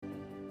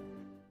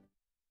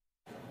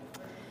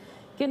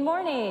Good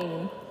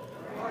morning.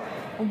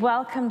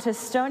 Welcome to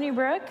Stony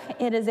Brook.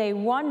 It is a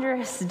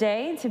wondrous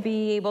day to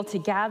be able to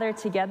gather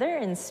together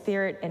in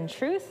spirit and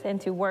truth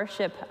and to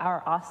worship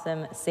our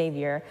awesome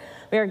Savior.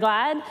 We are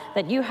glad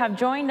that you have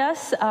joined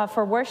us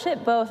for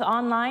worship both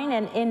online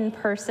and in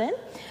person.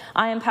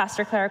 I am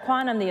Pastor Clara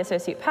Kwan. I'm the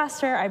Associate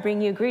Pastor. I bring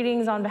you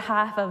greetings on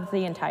behalf of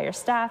the entire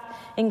staff,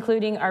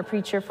 including our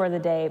preacher for the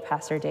day,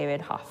 Pastor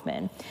David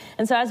Hoffman.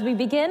 And so as we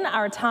begin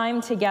our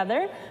time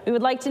together, we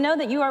would like to know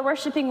that you are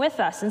worshiping with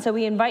us. And so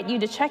we invite you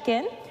to check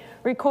in,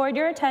 record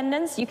your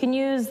attendance. You can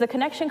use the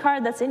connection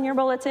card that's in your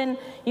bulletin.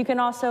 You can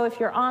also, if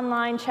you're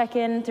online, check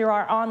in through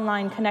our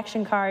online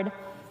connection card.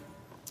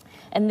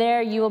 And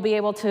there you will be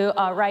able to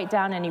write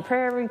down any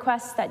prayer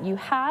requests that you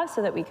have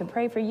so that we can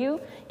pray for you.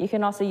 You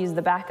can also use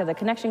the back of the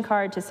connection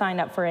card to sign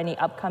up for any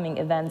upcoming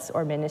events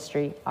or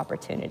ministry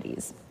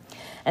opportunities.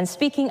 And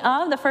speaking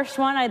of, the first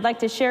one I'd like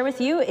to share with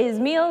you is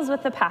Meals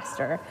with the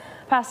Pastor.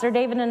 Pastor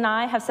David and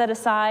I have set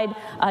aside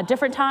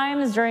different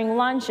times during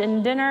lunch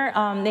and dinner,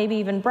 maybe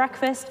even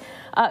breakfast,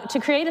 to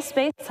create a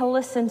space to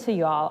listen to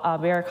you all.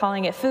 We are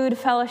calling it Food,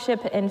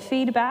 Fellowship, and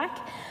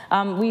Feedback.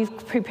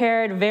 We've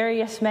prepared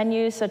various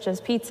menus such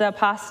as pizza,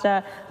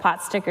 pasta,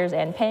 pot stickers,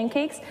 and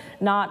pancakes,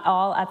 not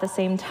all at the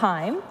same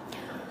time.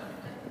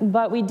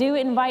 But we do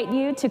invite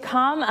you to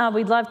come.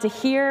 We'd love to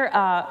hear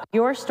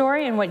your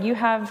story and what you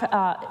have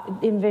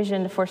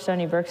envisioned for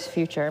Stony Brook's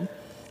future.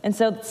 And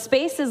so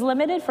space is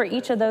limited for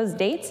each of those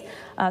dates,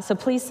 so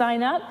please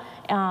sign up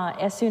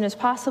as soon as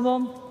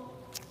possible.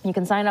 You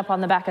can sign up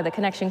on the back of the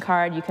connection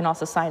card. You can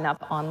also sign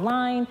up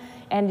online,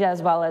 and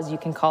as well as you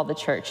can call the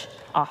church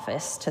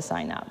office to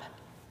sign up.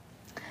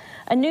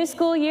 A new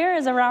school year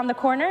is around the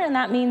corner, and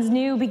that means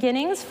new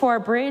beginnings for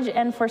Bridge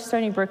and for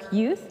Stony Brook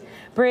Youth.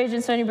 Bridge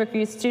and Stony Brook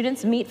Youth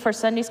students meet for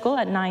Sunday school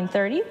at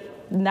 9:30.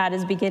 And that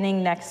is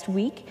beginning next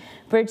week.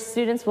 Bridge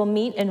students will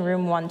meet in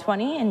room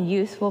 120, and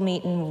youth will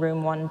meet in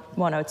room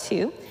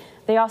 102.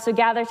 They also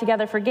gather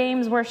together for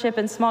games, worship,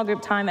 and small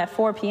group time at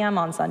 4 p.m.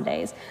 on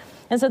Sundays.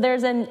 And so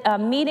there's a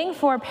meeting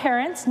for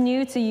parents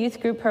new to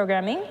youth group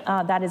programming.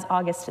 That is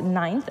August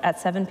 9th at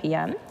 7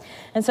 p.m.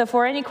 And so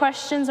for any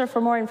questions or for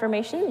more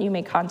information, you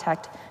may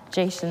contact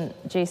Jason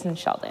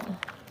Sheldon.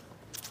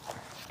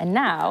 And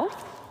now,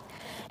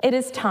 it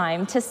is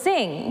time to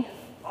sing.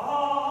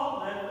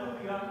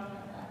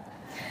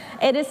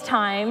 It is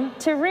time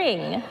to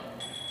ring.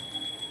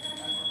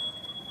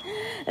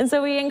 And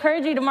so we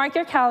encourage you to mark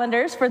your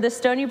calendars for the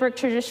Stony Brook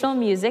Traditional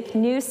Music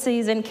New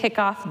Season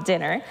Kickoff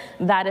Dinner.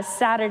 That is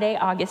Saturday,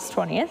 August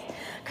 20th.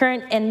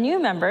 Current and new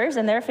members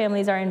and their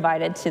families are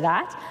invited to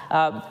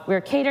that.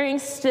 We're catering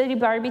city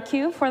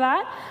barbecue for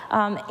that.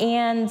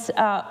 And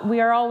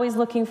we are always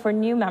looking for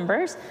new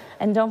members.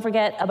 And don't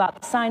forget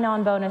about the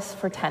sign-on bonus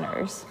for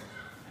tenors.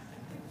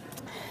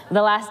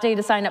 The last day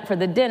to sign up for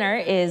the dinner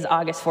is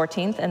August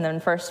 14th, and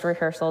then first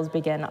rehearsals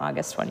begin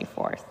August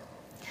 24th.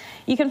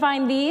 You can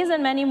find these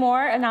and many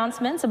more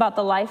announcements about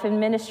the life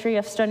and ministry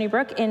of Stony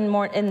Brook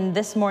in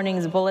this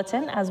morning's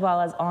bulletin, as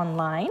well as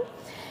online.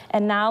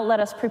 And now let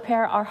us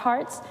prepare our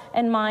hearts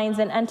and minds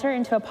and enter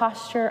into a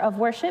posture of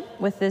worship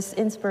with this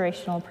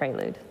inspirational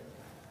prelude.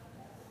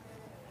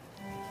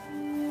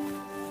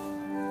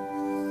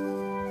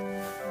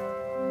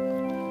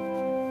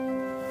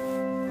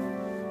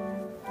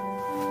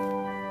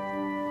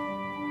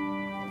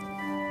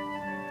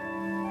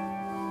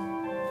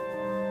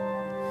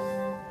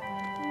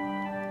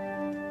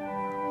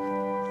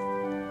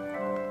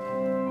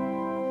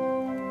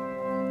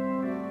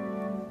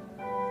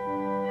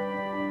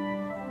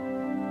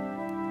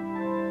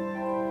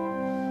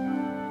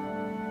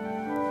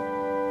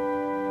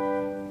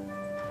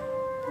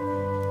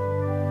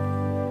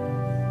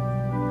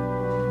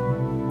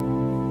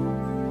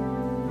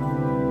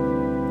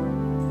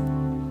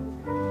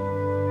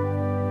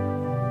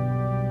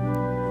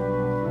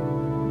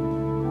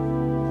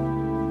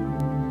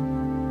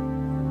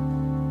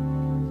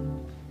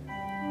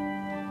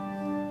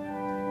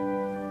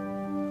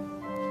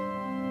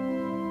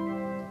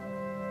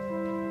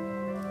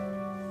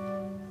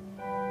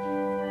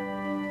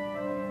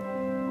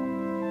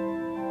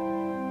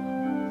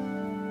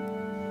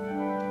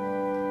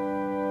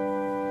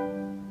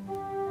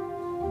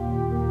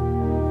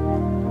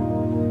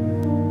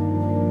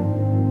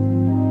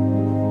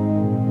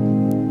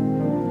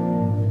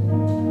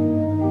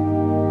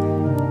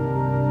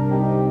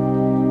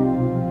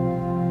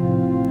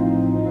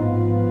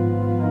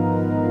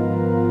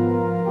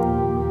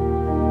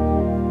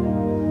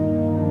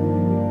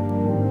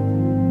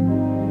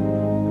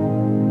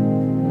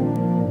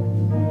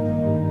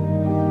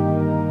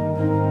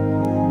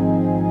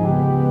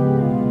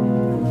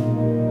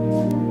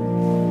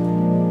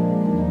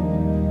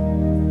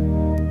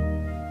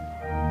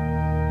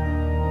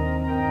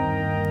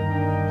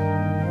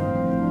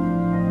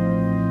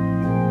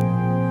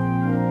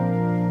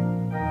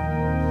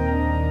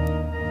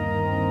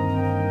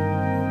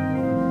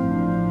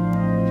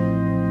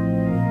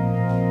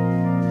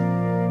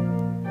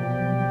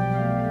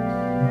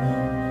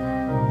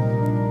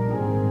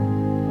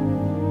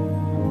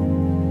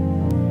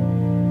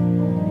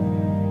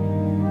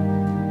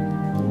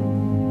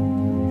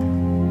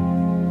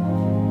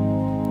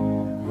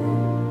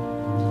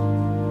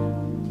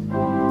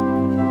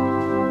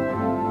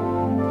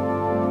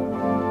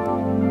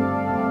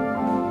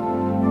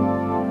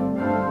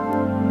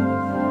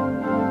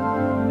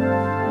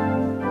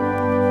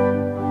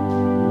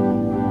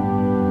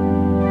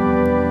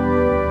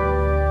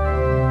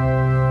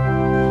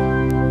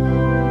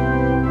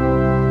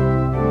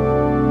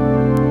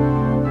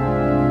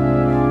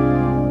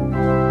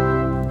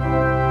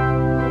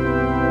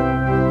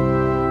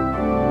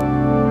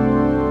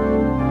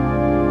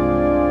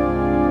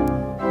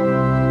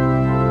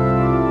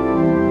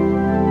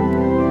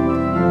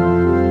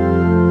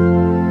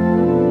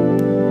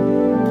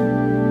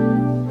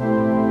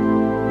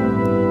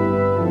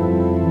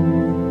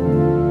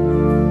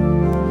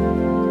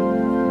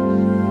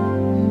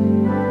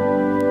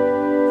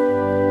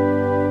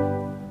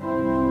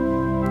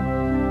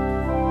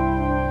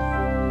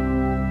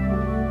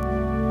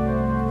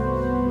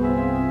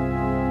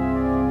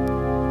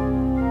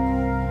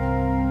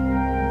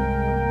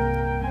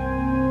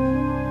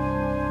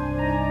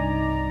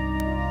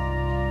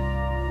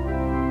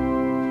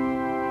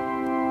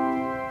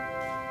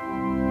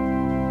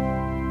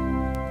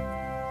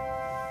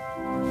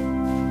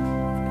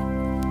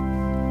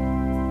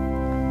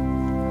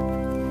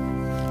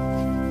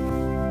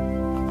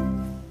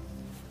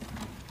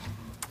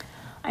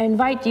 I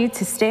invite you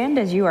to stand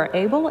as you are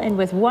able and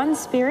with one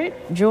spirit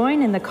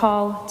join in the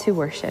call to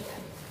worship.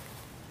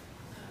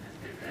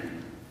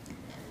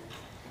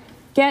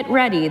 Get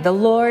ready, the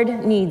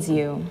Lord needs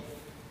you.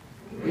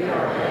 We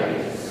are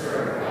ready to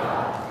serve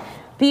God.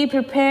 Be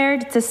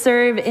prepared to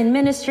serve in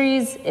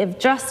ministries of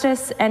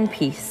justice and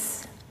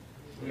peace.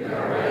 We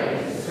are ready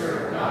to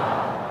serve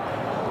God by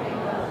helping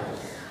others.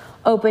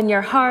 Open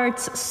your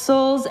hearts,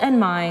 souls, and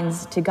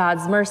minds to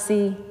God's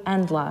mercy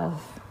and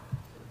love.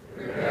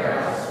 Prepare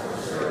us for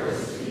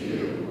service to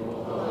you,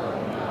 O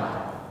loving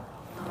God.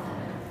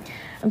 Amen.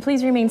 And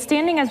please remain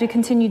standing as we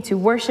continue to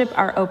worship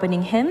our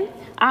opening hymn.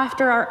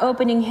 After our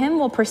opening hymn,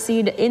 we'll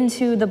proceed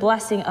into the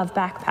blessing of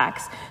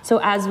backpacks. So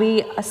as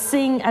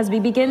we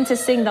begin to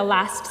sing the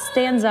last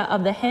stanza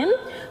of the hymn,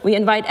 we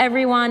invite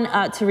everyone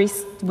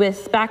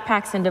with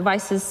backpacks and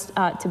devices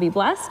to be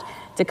blessed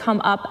to come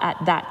up at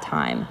that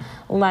time.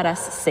 Let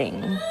us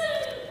sing.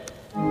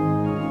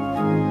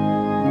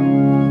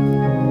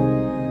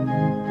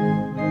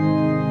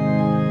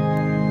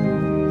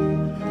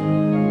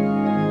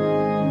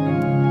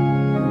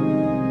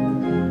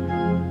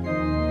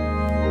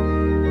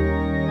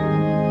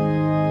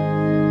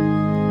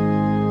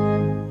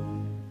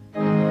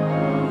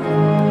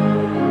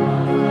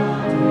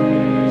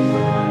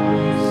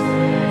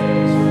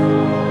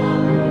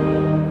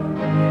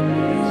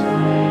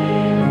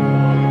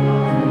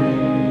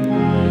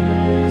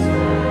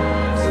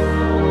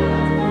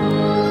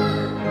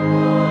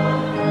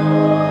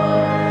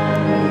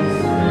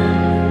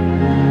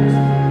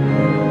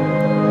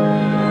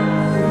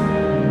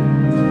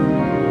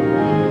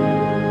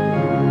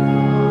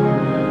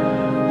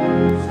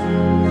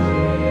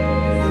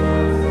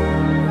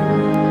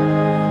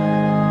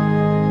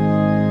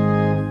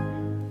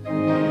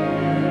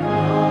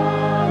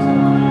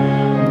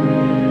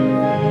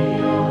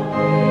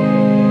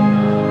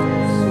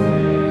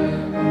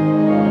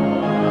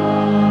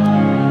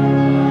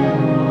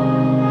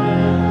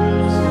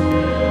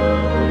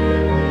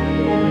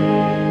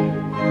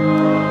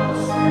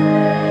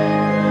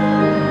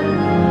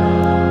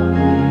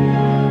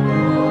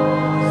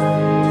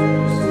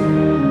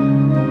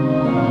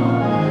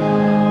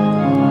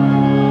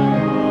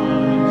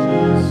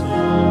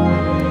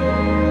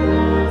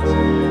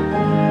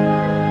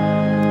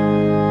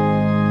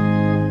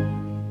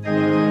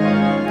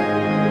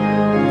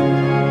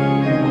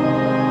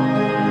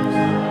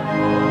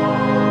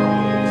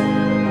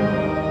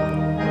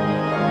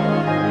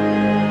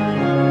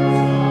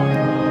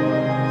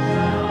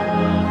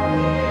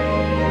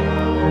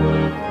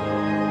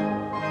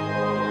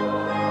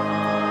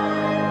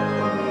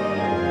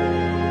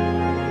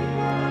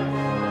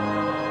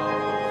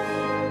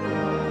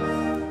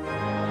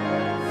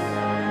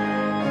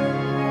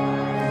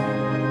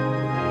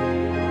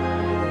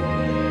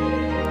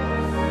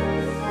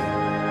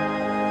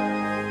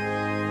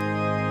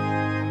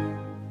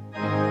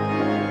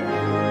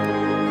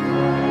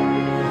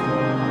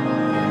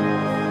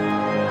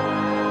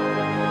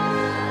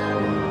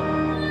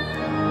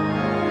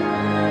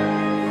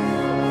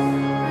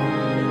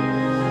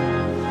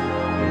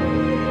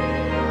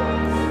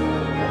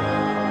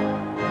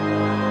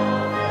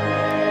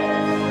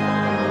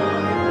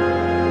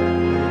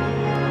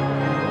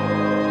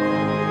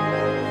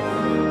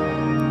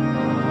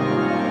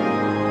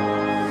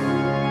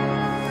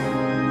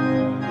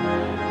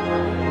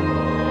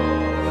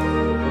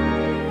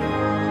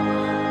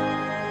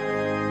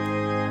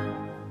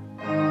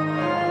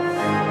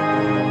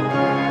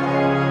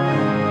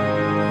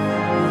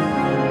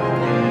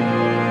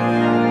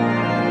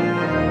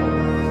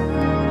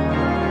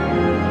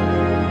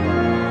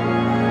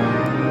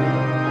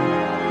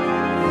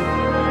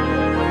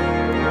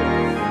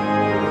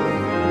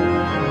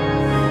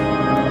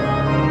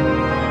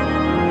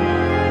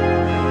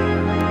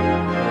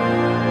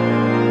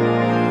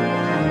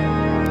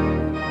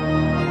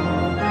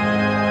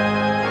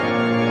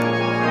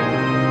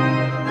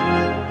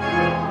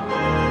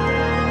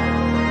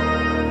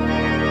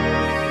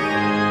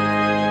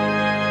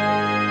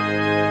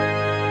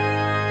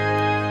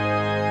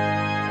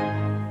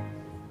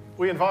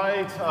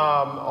 Invite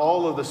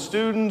all of the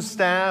students,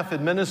 staff,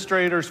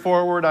 administrators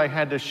forward. I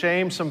had to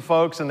shame some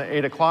folks in the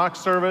 8 o'clock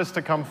service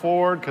to come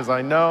forward because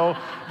I know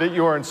that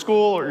you are in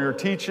school or you're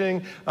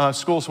teaching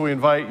school, so we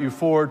invite you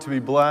forward to be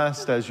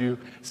blessed as you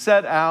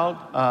set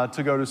out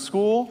to go to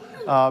school.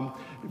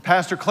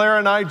 Pastor Claire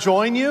and I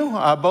join you.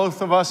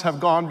 Both of us have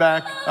gone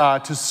back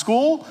to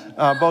school.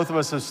 Both of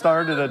us have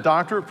started a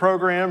doctorate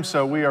program,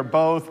 so we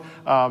both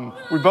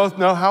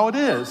know how it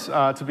is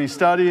to be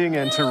studying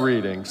and to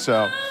reading.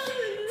 So,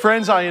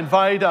 friends, I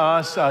invite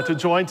us to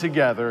join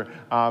together.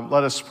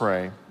 Let us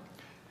pray.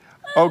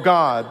 Oh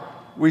God,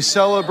 we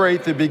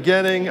celebrate the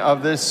beginning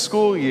of this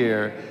school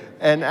year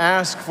and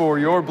ask for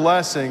your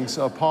blessings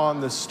upon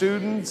the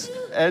students,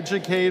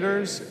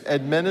 educators,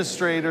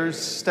 administrators,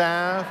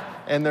 staff,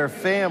 and their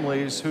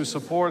families who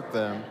support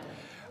them.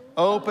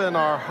 Open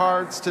our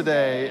hearts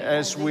today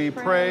as we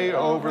pray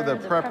over the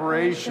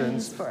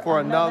preparations for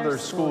another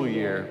school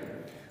year.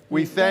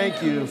 We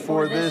thank you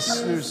for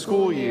this new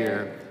school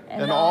year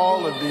and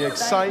all of the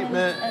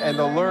excitement and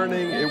the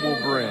learning it will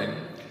bring.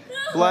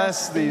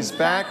 Bless these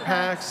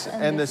backpacks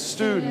and the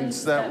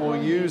students that will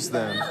use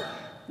them.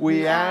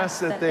 We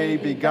ask that they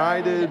be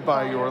guided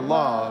by your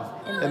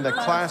love in the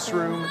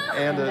classroom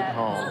and at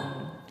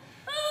home.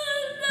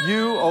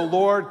 You, O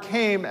Lord,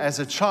 came as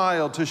a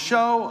child to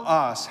show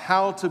us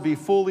how to be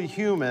fully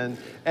human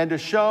and to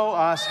show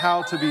us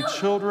how to be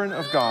children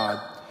of God.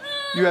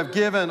 You have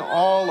given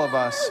all of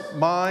us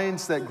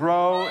minds that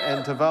grow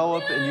and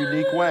develop in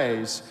unique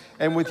ways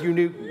and with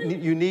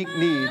unique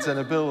needs and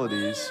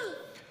abilities.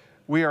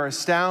 We are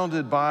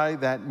astounded by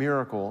that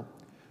miracle.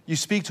 You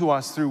speak to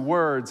us through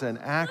words and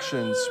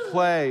actions,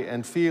 play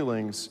and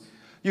feelings.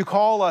 You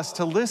call us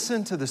to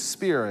listen to the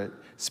Spirit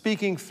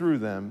speaking through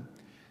them.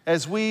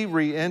 As we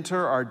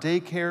re-enter our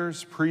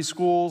daycares,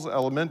 preschools,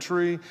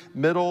 elementary,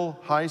 middle,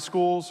 high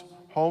schools,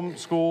 home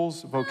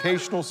schools,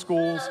 vocational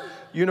schools,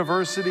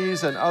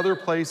 universities, and other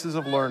places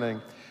of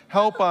learning,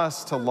 help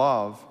us to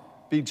love,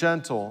 be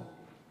gentle,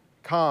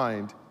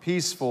 kind,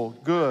 peaceful,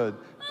 good,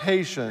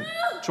 patient,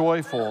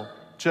 joyful,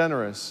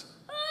 generous,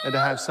 and to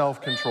have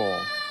self-control.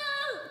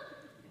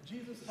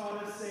 Jesus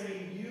taught us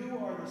saying, "You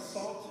are the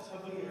salt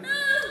of the earth."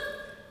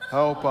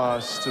 Help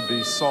us to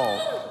be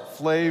salt,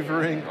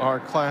 flavoring our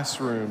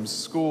classrooms,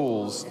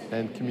 schools,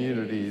 and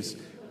communities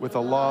with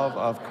the love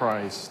of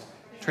Christ,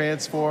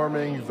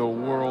 transforming the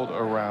world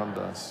around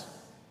us.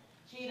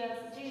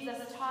 Jesus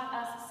taught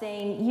us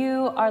saying,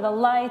 "You are the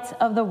light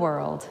of the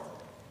world."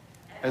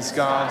 As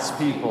God's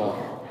people,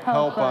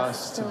 help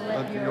us to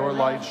let your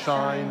light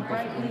shine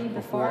brightly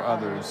before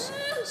others,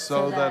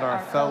 so that our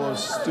fellow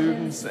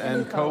students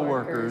and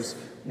co-workers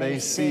may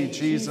see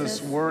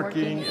Jesus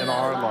working in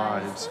our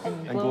lives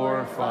and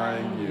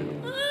glorifying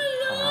you.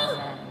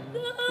 Amen.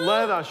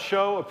 Let us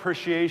show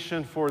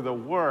appreciation for the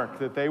work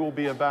that they will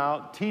be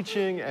about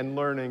teaching and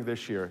learning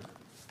this year.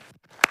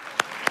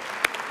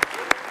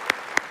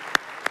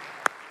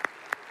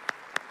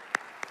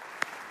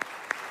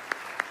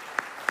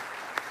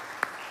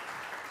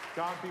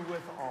 God be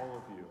with all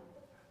of you.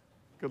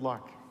 Good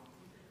luck.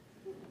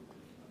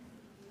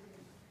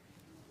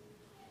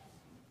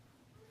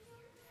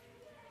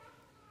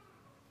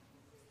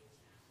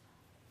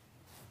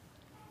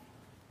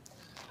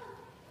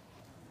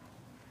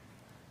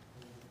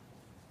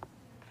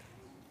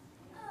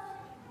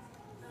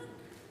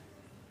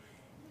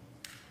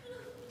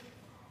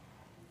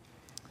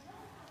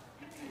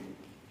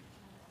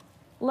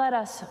 Let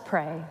us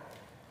pray.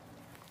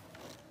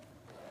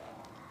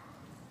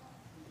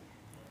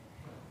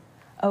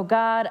 O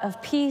God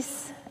of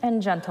peace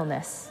and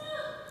gentleness,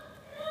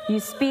 you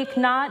speak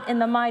not in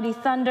the mighty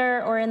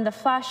thunder or in the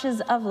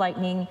flashes of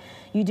lightning.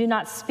 You do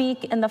not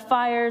speak in the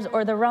fires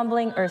or the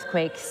rumbling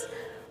earthquakes.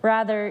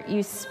 Rather,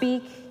 you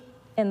speak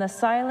in the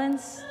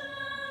silence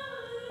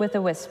with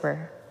a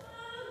whisper.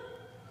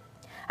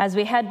 As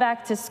we head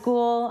back to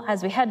school,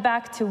 as we head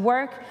back to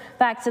work,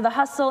 back to the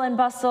hustle and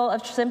bustle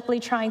of simply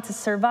trying to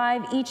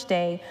survive each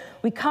day,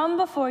 we come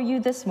before you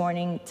this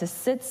morning to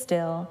sit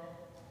still.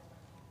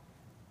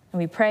 And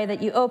we pray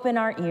that you open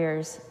our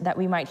ears that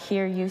we might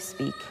hear you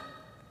speak.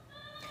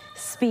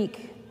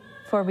 Speak,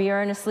 for we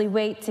earnestly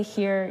wait to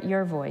hear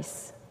your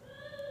voice.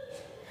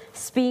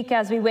 Speak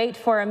as we wait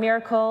for a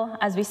miracle,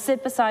 as we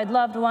sit beside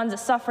loved ones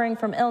suffering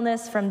from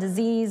illness, from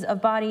disease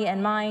of body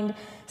and mind.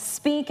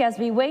 Speak as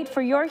we wait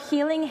for your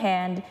healing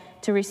hand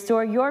to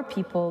restore your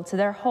people to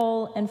their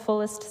whole and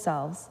fullest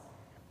selves.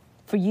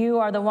 For you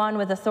are the one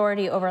with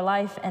authority over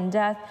life and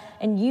death,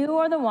 and you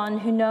are the one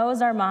who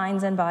knows our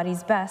minds and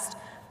bodies best,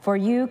 for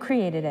you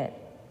created it.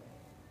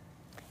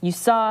 You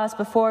saw us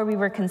before we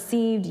were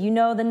conceived. You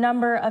know the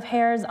number of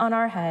hairs on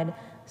our head,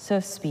 so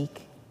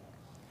speak.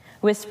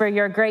 Whisper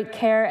your great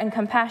care and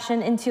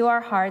compassion into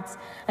our hearts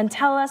and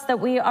tell us that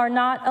we are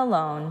not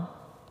alone.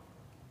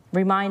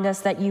 Remind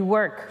us that you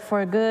work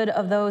for the good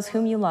of those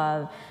whom you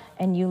love,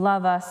 and you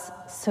love us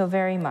so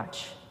very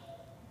much.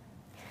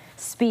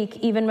 Speak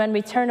even when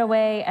we turn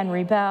away and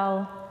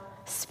rebel.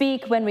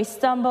 Speak when we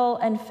stumble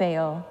and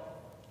fail.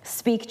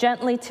 Speak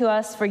gently to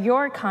us, for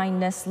your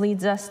kindness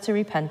leads us to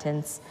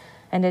repentance,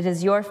 and it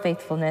is your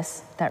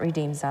faithfulness that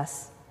redeems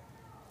us.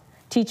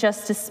 Teach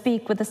us to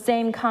speak with the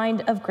same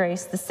kind of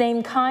grace, the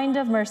same kind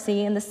of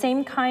mercy, and the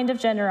same kind of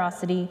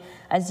generosity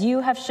as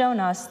you have shown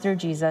us through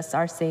Jesus,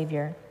 our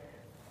Savior.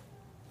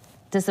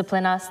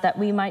 Discipline us that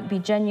we might be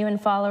genuine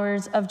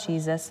followers of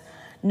Jesus,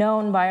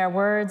 known by our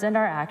words and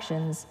our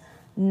actions,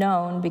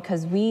 known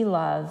because we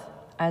love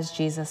as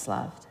Jesus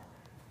loved.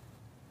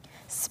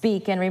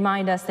 Speak and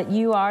remind us that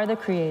you are the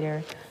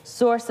Creator,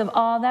 source of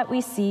all that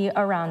we see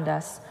around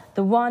us,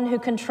 the one who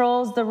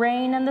controls the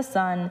rain and the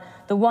sun,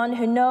 the one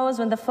who knows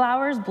when the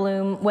flowers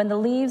bloom, when the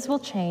leaves will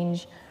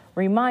change.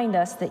 Remind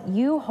us that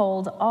you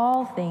hold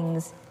all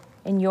things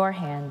in your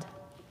hand.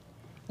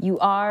 You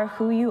are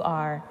who you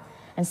are,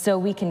 and so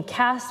we can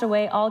cast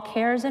away all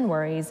cares and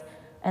worries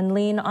and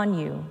lean on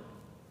you.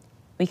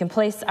 We can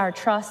place our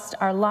trust,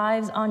 our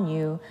lives on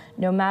you,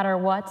 no matter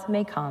what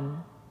may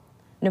come.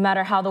 No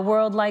matter how the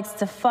world likes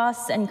to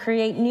fuss and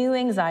create new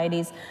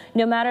anxieties,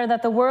 no matter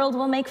that the world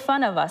will make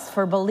fun of us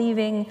for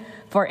believing,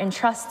 for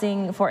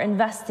entrusting, for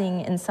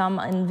investing in some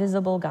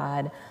invisible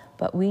God,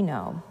 but we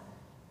know.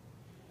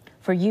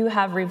 For you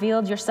have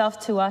revealed yourself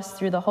to us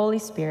through the Holy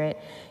Spirit.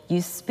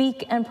 You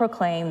speak and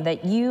proclaim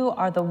that you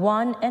are the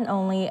one and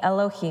only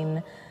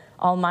Elohim,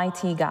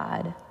 Almighty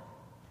God.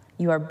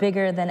 You are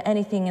bigger than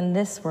anything in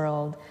this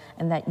world,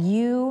 and that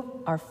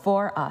you are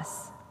for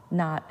us,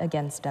 not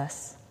against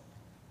us.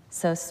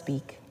 So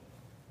speak.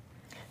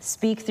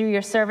 Speak through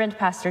your servant,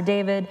 Pastor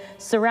David.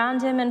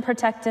 Surround him and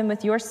protect him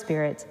with your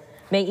spirit.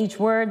 May each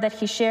word that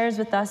he shares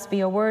with us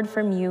be a word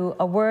from you,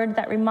 a word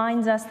that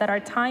reminds us that our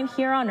time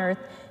here on earth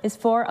is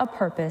for a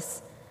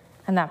purpose,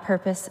 and that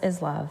purpose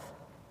is love.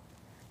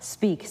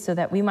 Speak so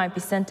that we might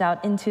be sent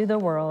out into the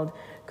world,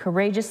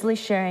 courageously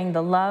sharing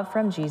the love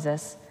from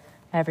Jesus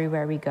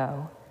everywhere we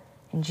go.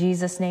 In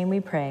Jesus' name we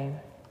pray.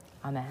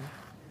 Amen.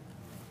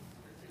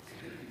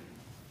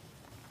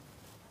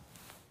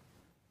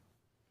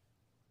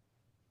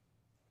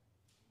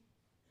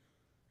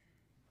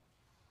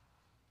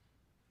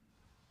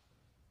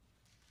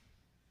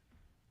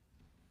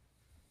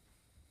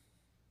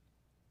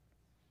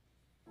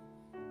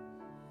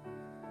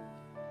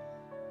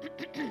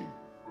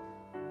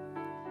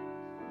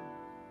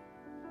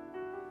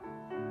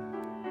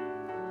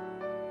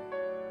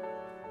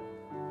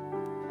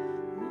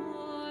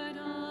 Lord,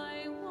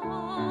 I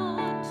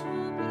want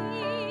to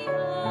be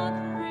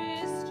a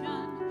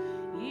Christian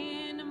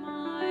in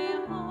my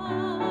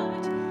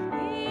heart,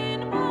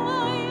 in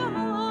my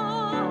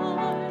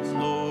heart.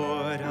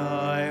 Lord,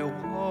 I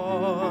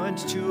want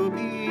to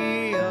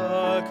be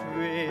a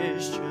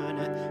Christian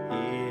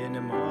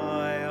in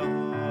my heart,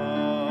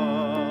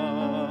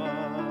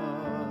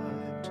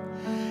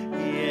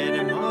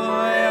 in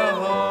my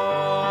heart,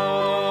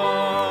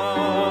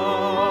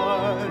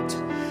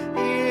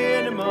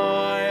 in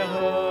my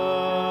heart.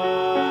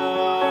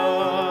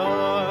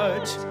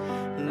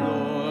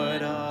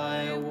 Lord,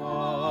 I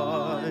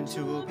want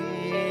to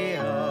be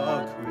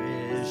a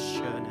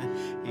Christian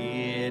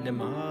in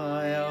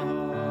my heart.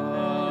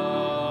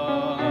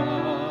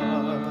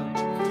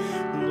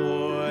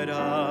 Lord,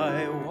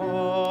 I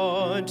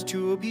want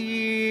to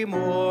be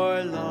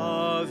more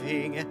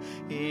loving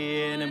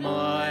in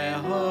my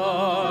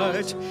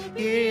heart,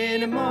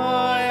 in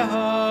my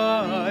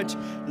heart.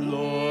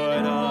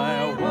 Lord,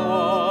 I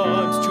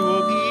want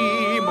to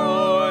be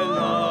more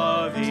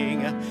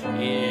loving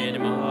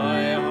in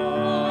my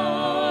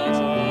heart,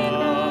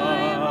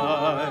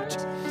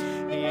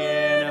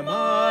 in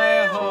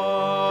my heart,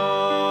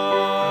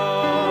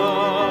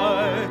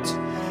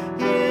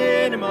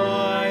 in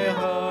my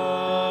heart.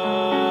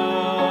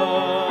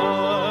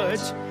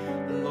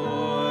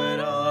 Lord,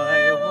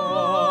 I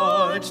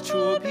want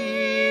to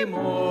be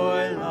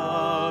more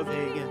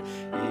loving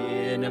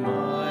in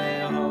my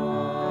heart.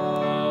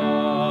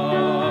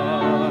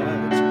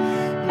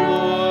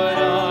 Lord,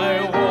 I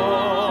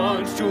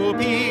want to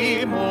be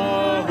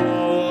more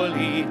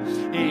holy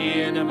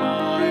in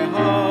my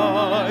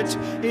heart,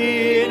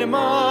 in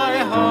my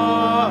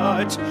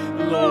heart.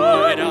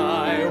 Lord,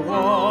 I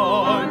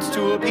want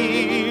to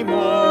be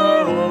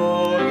more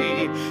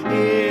holy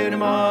in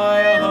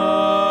my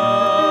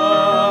heart,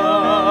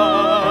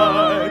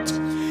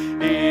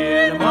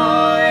 in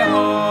my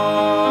heart,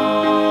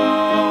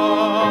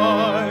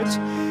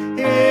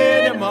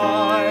 in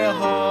my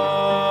heart.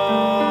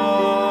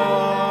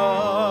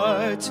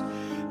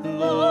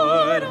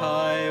 Lord,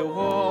 I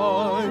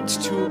want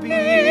to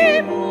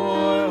be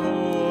more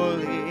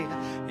holy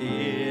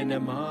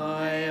in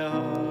my heart.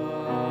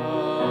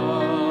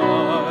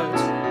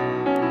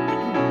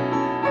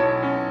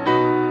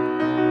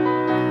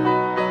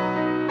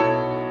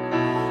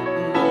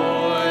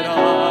 Lord,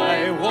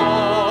 I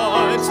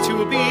want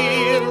to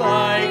be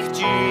like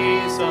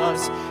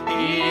Jesus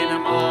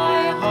in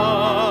my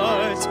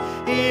heart,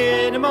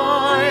 in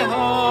my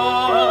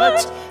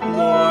heart.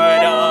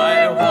 Lord,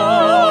 I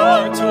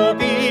want to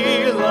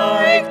be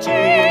like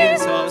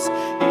Jesus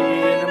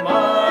in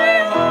my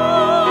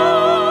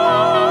heart,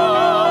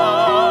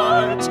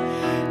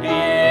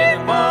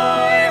 in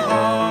my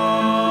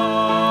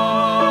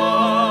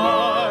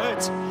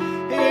heart,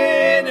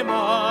 in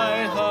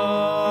my heart.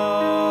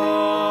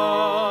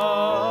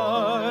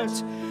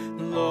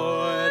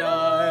 Lord,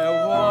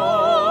 I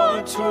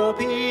want to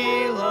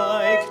be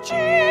like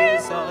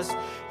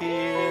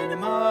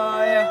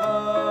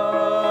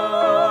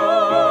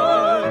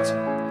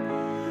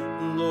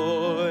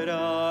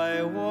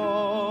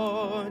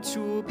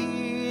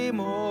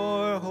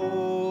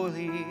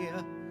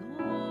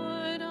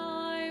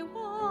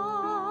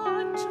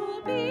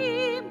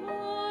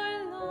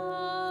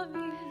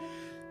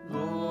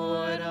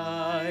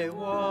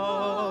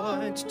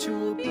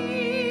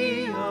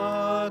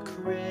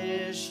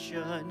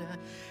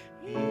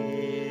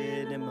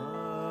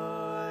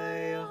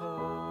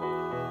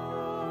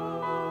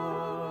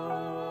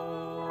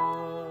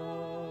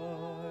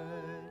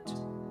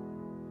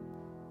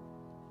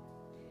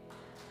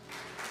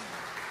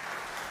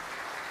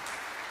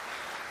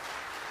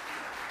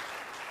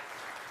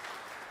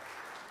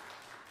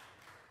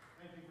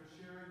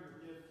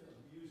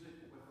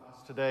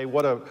today.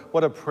 What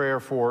a prayer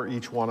for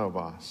each one of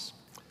us.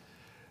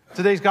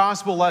 Today's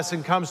gospel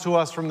lesson comes to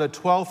us from the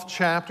 12th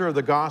chapter of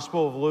the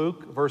Gospel of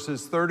Luke,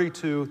 verses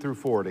 32 through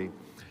 40.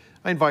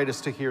 I invite us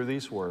to hear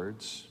these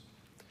words.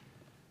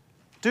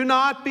 Do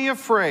not be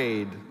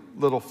afraid,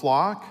 little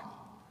flock,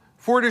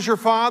 for it is your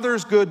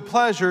Father's good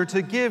pleasure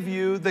to give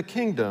you the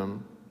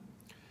kingdom.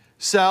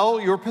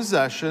 Sell your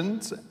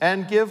possessions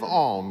and give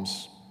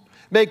alms.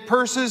 Make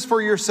purses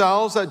for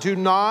yourselves that do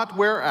not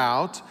wear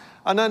out,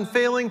 an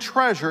unfailing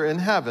treasure in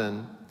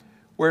heaven,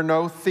 where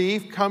no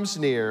thief comes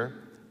near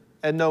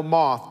and no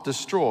moth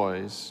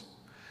destroys.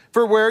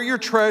 For where your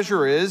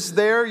treasure is,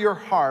 there your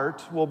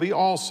heart will be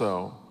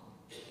also.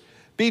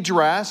 Be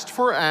dressed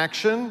for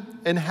action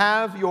and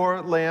have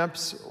your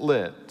lamps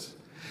lit.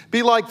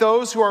 Be like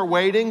those who are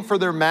waiting for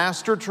their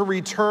master to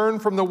return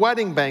from the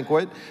wedding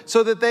banquet,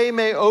 so that they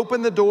may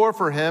open the door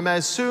for him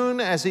as soon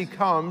as he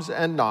comes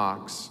and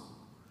knocks.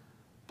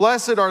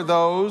 Blessed are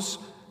those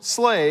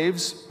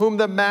slaves whom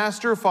the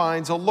master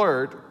finds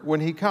alert when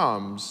he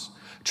comes.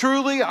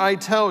 Truly, I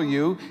tell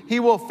you, he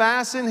will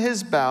fasten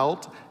his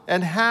belt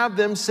and have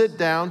them sit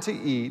down to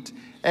eat,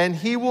 and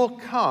he will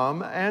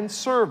come and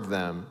serve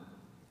them.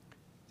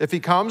 If he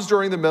comes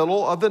during the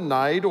middle of the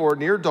night or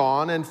near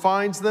dawn and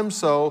finds them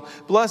so,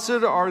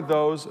 blessed are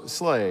those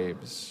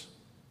slaves.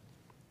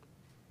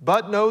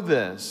 But know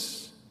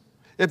this,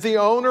 if the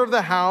owner of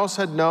the house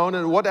had known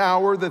at what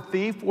hour the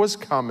thief was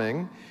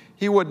coming,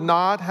 he would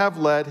not have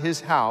let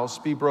his house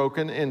be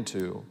broken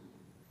into.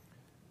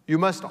 You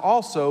must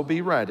also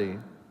be ready,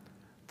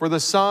 for the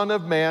Son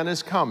of Man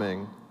is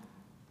coming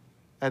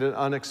at an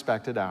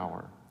unexpected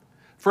hour.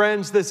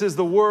 Friends, this is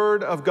the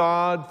word of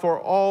God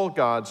for all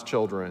God's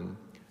children.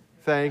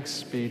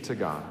 Thanks be to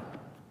God.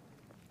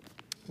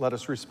 Let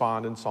us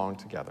respond in song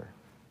together.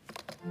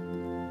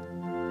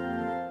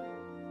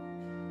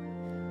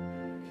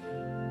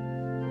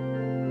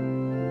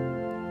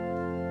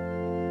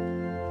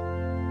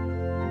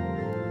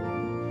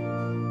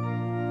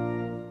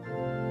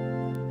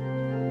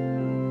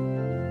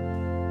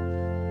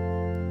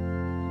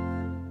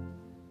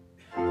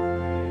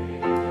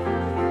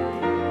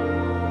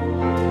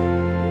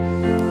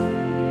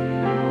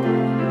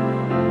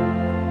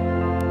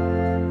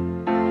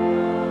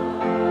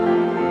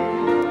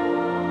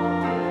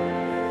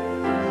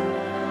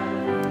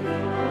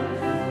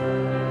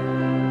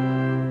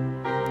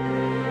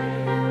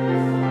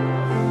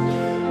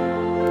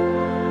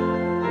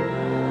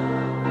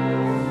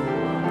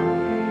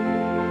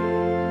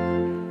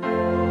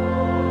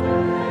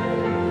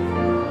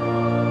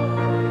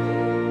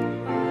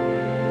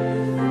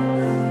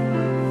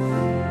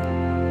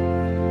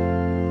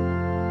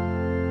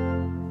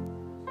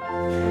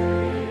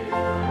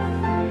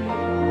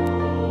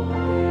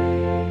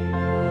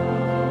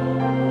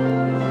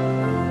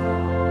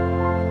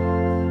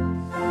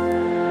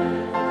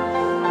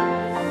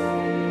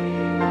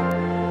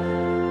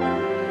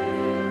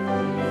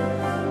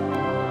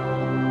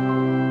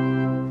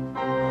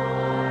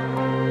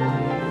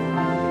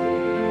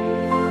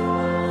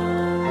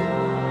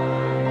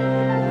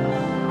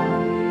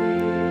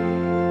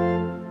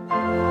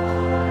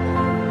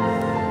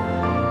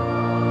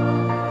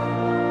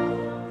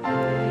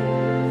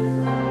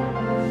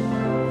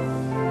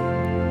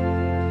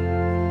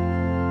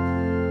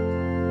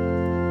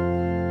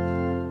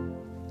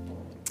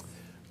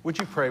 Would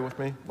you pray with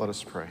me? Let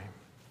us pray.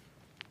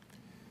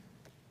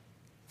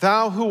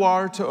 Thou who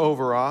art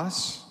over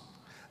us,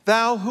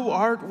 thou who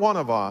art one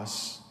of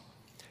us,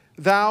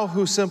 thou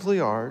who simply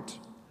art,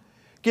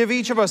 give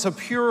each of us a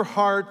pure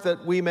heart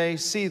that we may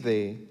see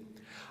thee,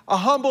 a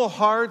humble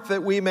heart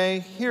that we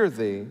may hear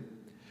thee,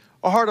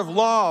 a heart of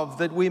love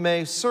that we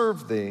may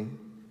serve thee,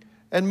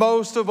 and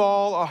most of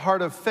all, a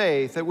heart of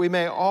faith that we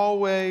may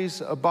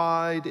always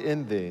abide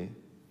in thee.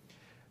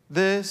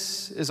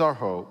 This is our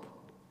hope.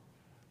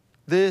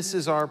 This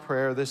is our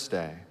prayer this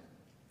day.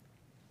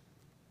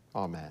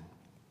 Amen.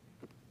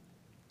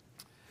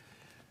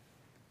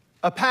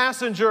 A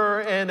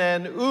passenger in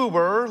an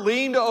Uber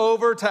leaned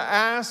over to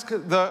ask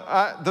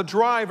the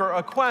driver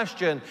a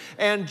question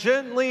and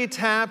gently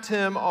tapped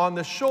him on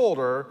the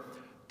shoulder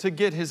to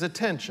get his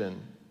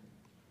attention.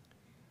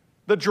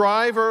 The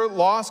driver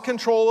lost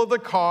control of the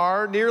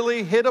car,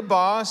 nearly hit a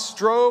bus,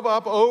 drove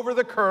up over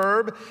the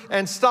curb,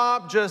 and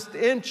stopped just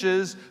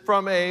inches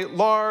from a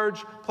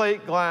large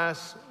plate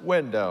glass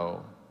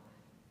window.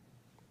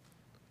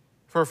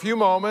 For a few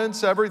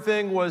moments,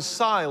 everything was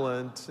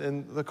silent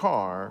in the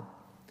car.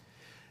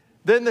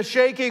 Then the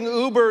shaking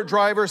Uber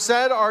driver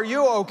said, "Are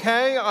you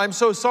okay? I'm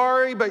so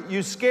sorry, but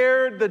you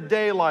scared the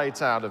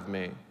daylights out of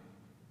me."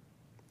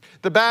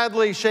 The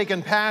badly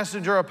shaken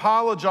passenger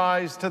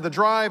apologized to the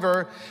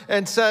driver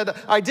and said,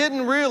 "I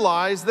didn't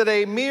realize that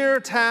a mere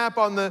tap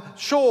on the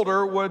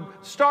shoulder would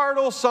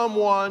startle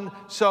someone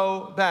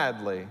so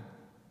badly."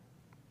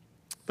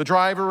 The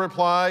driver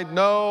replied,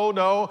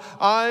 No,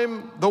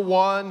 I'm the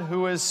one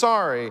who is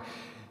sorry.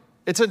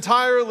 It's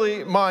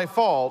entirely my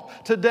fault.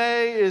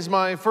 Today is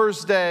my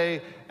first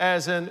day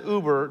as an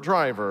Uber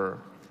driver.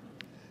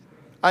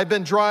 I've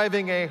been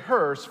driving a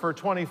hearse for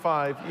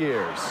 25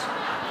 years.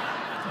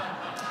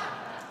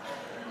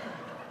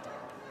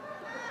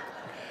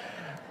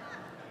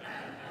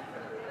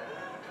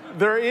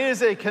 there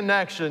is a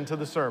connection to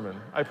the sermon,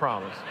 I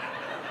promise.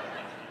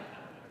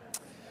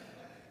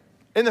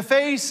 In the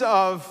face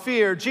of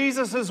fear,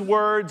 Jesus'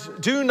 words,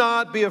 "Do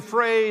not be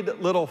afraid,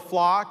 little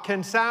flock,"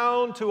 can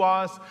sound to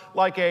us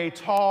like a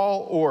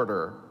tall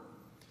order.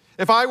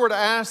 If I were to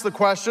ask the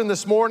question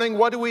this morning,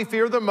 what do we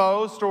fear the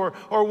most, or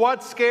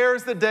what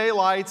scares the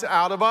daylights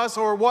out of us,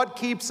 or what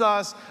keeps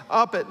us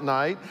up at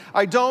night,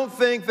 I don't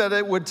think that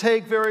it would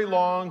take very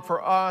long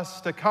for us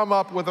to come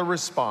up with a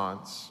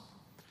response.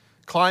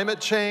 Climate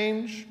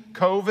change,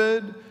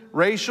 COVID,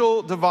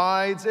 racial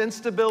divides,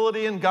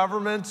 instability in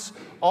governments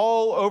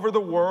all over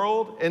the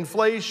world,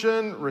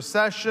 inflation,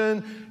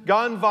 recession,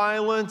 gun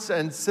violence,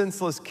 and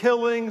senseless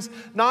killings,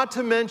 not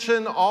to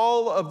mention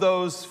all of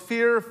those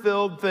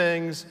fear-filled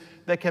things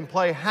that can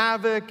play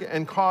havoc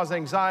and cause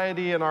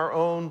anxiety in our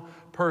own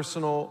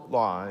personal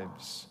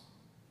lives.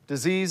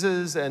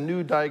 Diseases and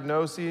new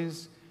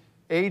diagnoses,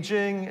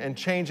 aging and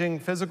changing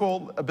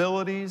physical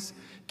abilities,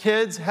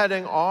 kids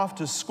heading off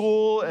to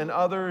school and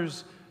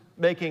others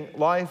making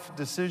life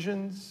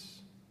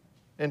decisions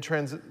and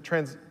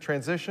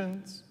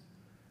transitions,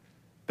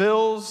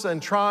 bills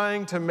and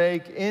trying to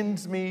make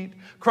ends meet,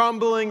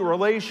 crumbling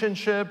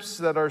relationships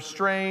that are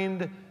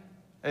strained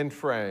and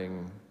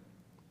fraying.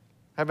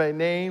 Have I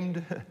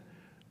named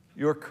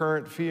your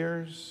current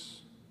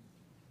fears?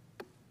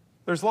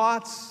 There's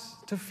lots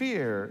to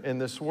fear in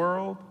this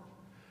world.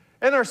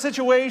 And our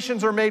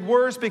situations are made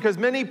worse because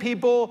many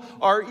people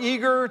are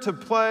eager to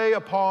play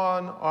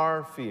upon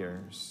our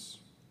fears.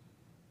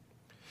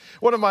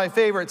 One of my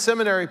favorite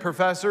seminary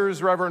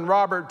professors, Reverend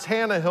Robert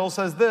Tannehill,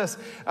 says this: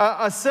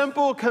 a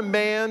simple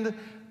command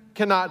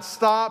cannot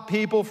stop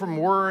people from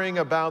worrying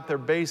about their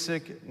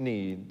basic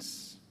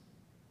needs.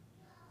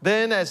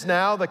 Then, as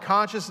now, the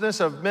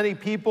consciousness of many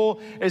people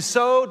is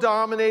so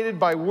dominated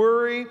by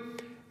worry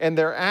and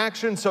their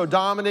actions so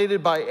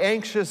dominated by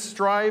anxious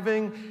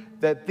striving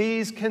that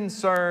these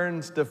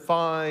concerns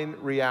define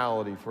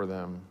reality for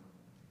them.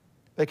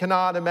 They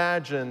cannot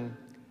imagine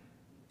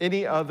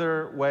any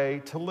other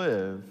way to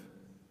live.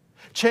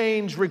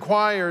 Change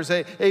requires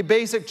a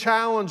basic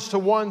challenge to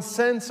one's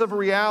sense of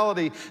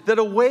reality that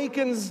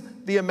awakens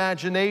the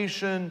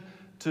imagination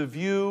to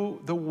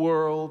view the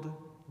world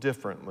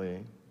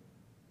differently.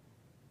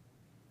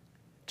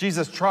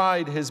 Jesus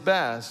tried his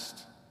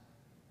best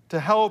to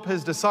help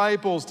his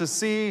disciples to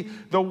see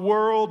the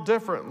world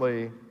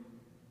differently.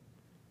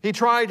 He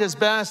tried his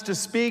best to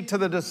speak to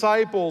the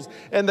disciples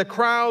and the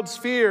crowd's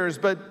fears,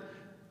 but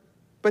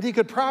he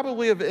could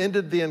probably have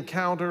ended the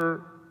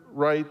encounter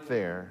right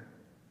there.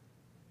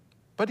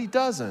 But he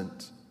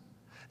doesn't.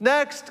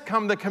 Next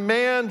come the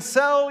command,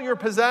 sell your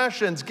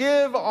possessions,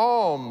 give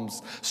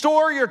alms,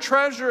 store your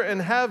treasure in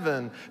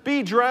heaven,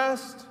 be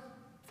dressed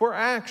for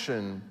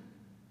action.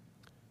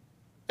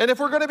 And if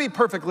we're going to be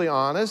perfectly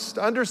honest,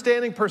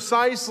 understanding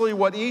precisely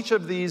what each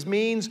of these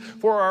means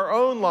for our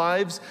own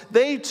lives,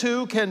 they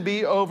too can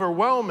be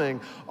overwhelming,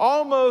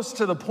 almost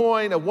to the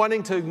point of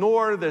wanting to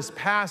ignore this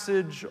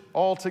passage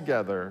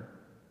altogether.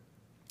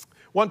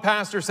 One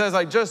pastor says,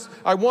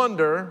 I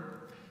wonder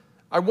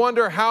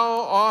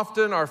how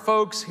often our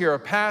folks hear a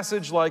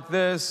passage like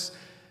this,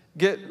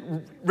 get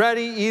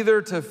ready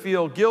either to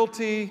feel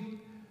guilty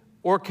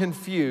or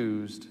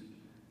confused,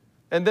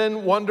 and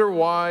then wonder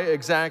why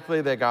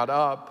exactly they got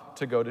up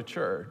to go to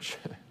church.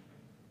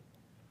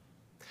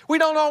 We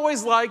don't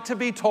always like to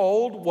be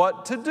told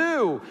what to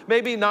do,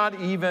 maybe not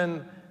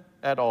even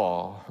at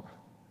all.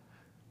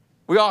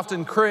 We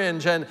often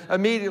cringe and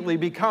immediately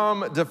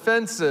become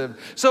defensive.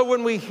 So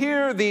when we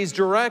hear these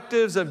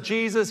directives of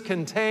Jesus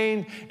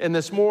contained in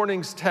this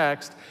morning's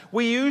text,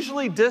 we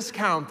usually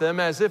discount them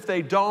as if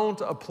they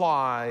don't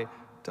apply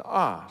to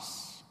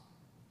us.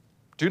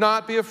 Do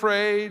not be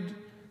afraid.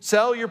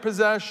 Sell your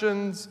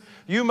possessions.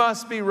 You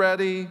must be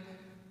ready.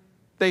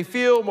 They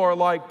feel more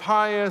like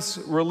pious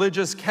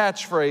religious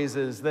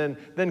catchphrases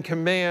than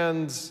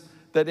commands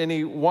that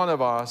any one of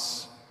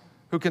us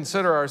who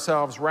consider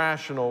ourselves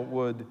rational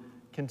would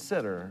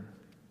consider.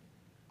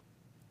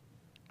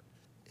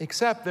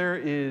 Except there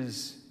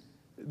is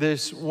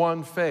this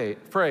one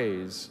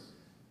phrase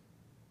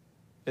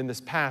in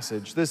this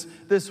passage,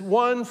 this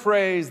one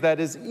phrase that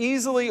is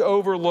easily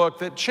overlooked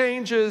that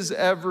changes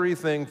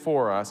everything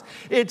for us.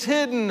 It's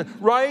hidden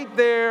right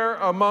there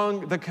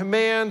among the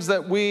commands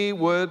that we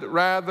would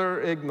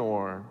rather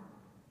ignore.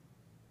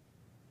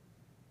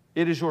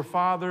 It is your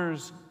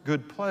Father's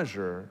good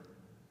pleasure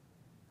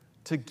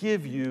to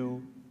give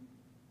you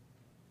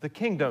the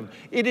kingdom.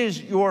 It is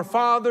your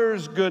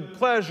Father's good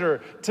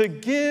pleasure to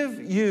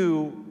give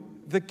you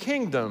the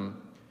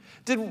kingdom.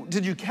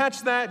 Did you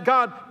catch that?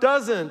 God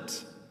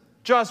doesn't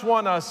just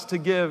want us to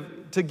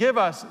give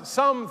us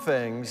some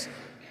things.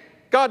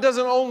 God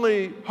doesn't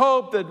only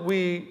hope that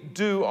we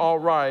do all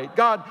right.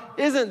 God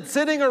isn't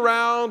sitting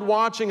around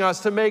watching us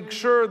to make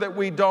sure that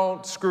we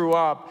don't screw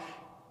up,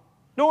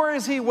 nor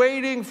is he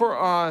waiting for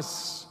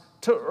us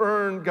to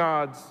earn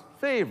God's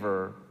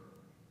favor.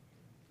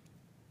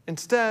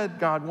 Instead,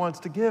 God wants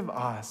to give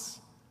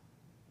us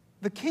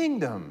the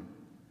kingdom.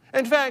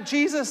 In fact,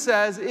 Jesus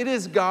says it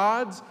is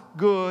God's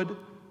good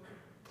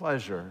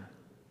pleasure.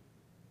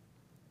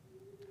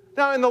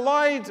 Now, in the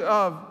light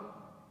of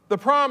the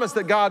promise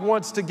that God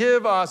wants to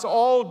give us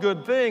all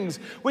good things,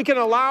 we can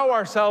allow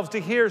ourselves to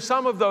hear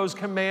some of those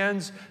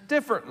commands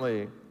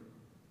differently.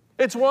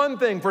 It's one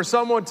thing for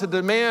someone to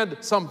demand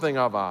something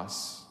of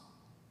us.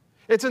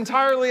 It's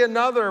entirely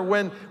another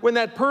when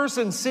that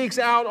person seeks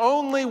out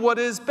only what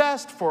is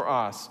best for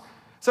us,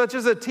 such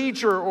as a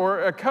teacher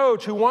or a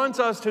coach who wants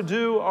us to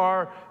do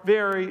our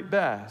very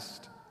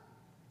best.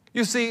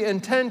 You see,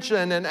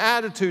 intention and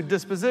attitude,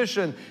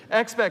 disposition,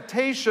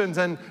 expectations,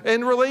 and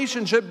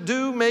relationship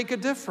do make a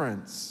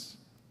difference.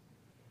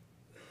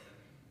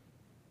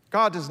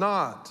 God does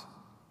not.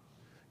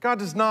 God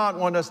does not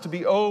want us to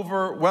be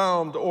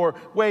overwhelmed or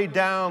weighed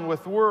down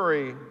with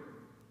worry,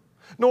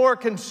 nor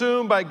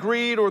consumed by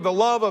greed or the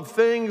love of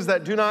things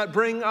that do not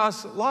bring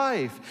us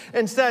life.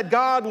 Instead,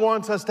 God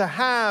wants us to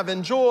have,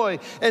 enjoy,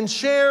 and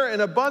share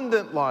an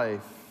abundant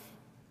life.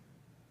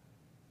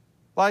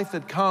 Life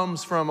that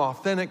comes from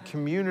authentic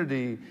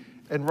community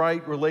and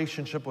right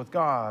relationship with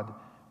God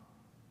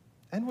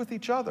and with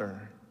each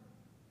other.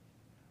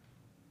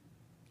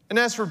 And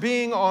as for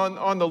being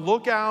on the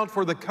lookout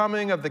for the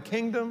coming of the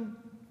kingdom,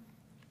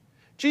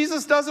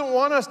 Jesus doesn't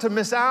want us to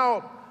miss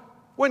out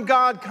when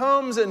God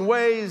comes in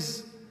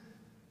ways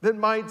that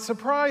might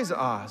surprise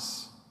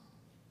us.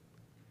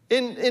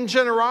 In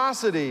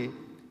generosity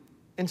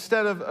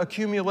instead of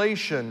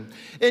accumulation,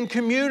 in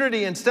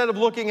community instead of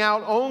looking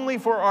out only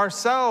for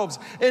ourselves,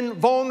 in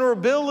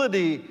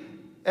vulnerability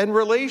and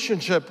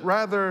relationship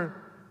rather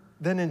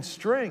than in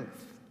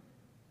strength.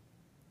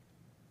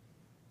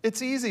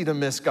 It's easy to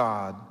miss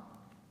God,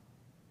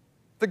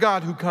 the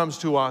God who comes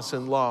to us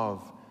in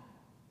love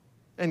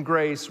and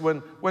grace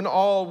when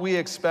all we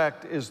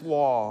expect is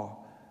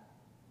law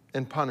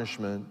and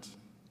punishment.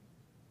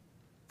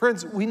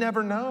 Friends, we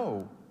never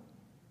know.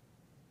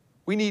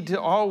 We need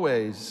to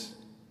always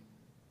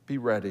be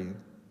ready.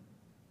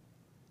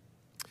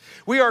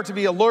 We are to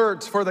be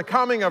alert for the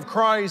coming of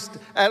Christ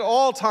at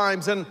all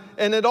times and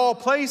at all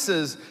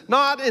places,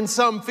 not in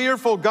some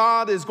fearful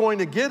God is going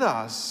to get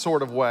us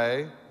sort of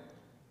way,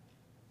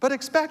 but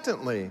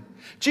expectantly.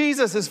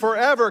 Jesus is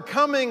forever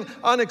coming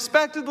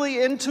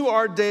unexpectedly into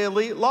our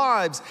daily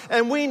lives,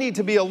 and we need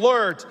to be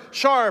alert,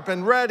 sharp,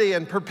 and ready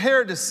and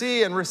prepared to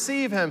see and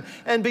receive him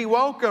and be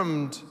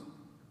welcomed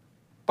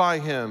by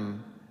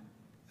him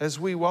as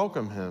we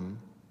welcome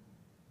him.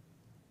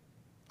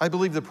 I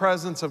believe the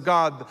presence of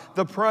God,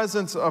 the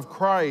presence of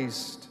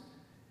Christ,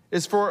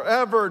 is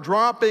forever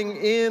dropping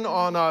in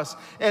on us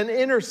and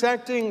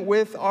intersecting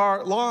with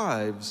our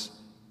lives.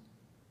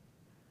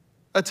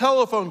 A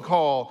telephone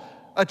call,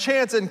 a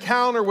chance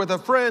encounter with a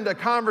friend, a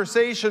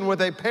conversation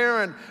with a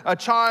parent, a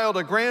child,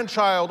 a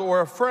grandchild,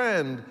 or a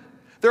friend.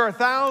 There are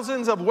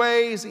thousands of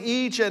ways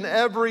each and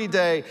every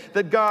day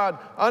that God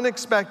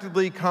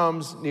unexpectedly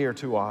comes near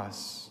to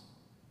us.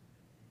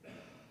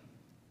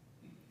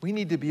 We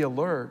need to be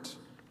alert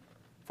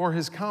for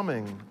his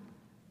coming,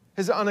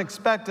 his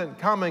unexpected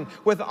coming,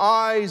 with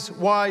eyes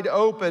wide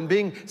open,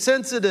 being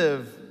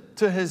sensitive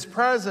to his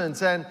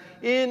presence and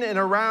in and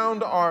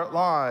around our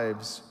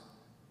lives,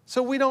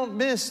 so we don't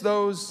miss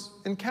those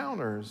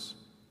encounters.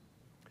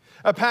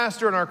 A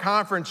pastor in our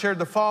conference shared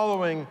the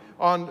following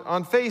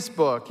on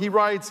Facebook. He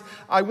writes,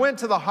 "I went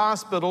to the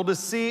hospital to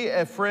see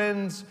a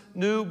friend's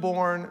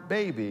newborn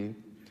baby.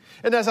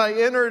 And as I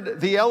entered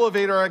the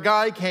elevator, a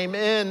guy came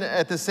in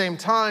at the same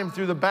time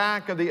through the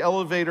back of the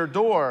elevator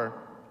door."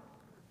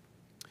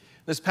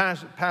 This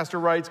pastor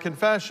writes,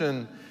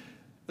 confession,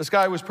 this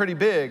guy was pretty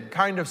big,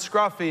 kind of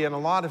scruffy, and a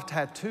lot of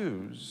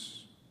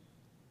tattoos.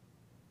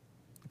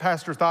 The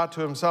pastor thought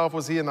to himself,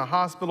 was he in the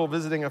hospital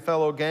visiting a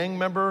fellow gang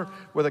member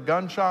with a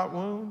gunshot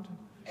wound?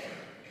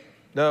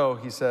 No,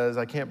 he says,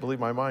 I can't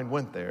believe my mind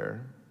went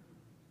there.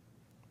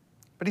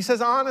 But he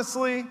says,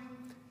 honestly,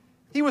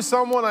 he was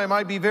someone I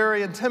might be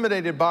very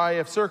intimidated by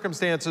if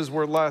circumstances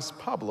were less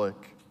public.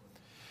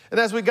 And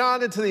as we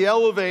got into the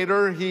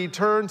elevator, he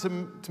turned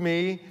to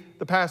me,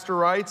 the pastor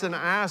writes, and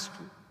asked,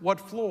 what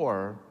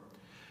floor?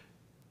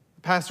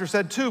 The pastor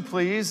said, 2,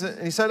 please.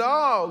 And he said,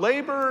 oh,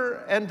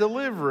 labor and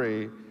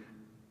delivery.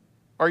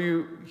 Are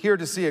you here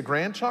to see a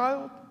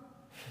grandchild?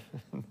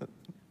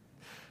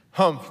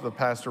 Humph, the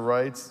pastor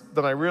writes.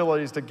 Then I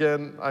realized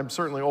again, I'm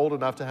certainly old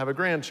enough to have a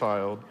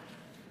grandchild.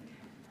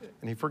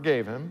 And he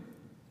forgave him.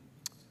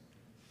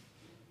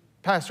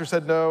 Pastor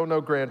said, no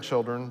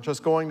grandchildren,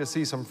 just going to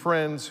see some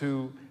friends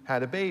who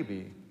had a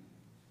baby.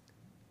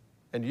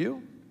 And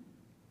you?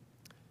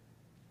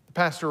 The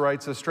pastor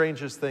writes, the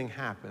strangest thing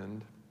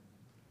happened.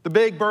 The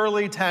big,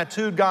 burly,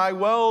 tattooed guy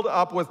welled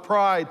up with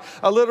pride,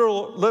 a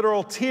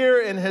literal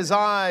tear in his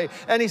eye,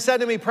 and he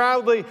said to me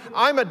proudly,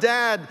 I'm a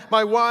dad.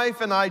 My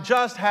wife and I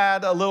just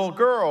had a little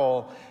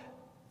girl.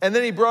 And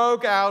then he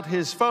broke out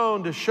his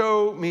phone to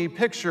show me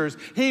pictures.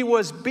 He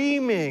was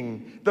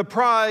beaming. The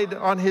pride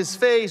on his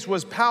face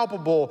was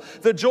palpable.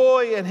 The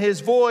joy in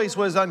his voice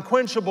was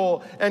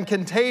unquenchable and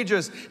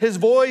contagious. His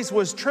voice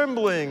was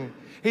trembling.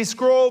 He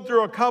scrolled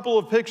through a couple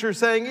of pictures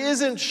saying,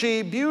 isn't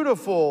she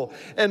beautiful?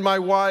 And my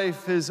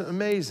wife is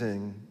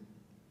amazing.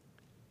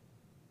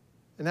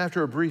 And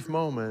after a brief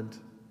moment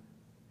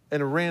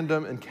and a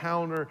random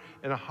encounter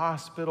in a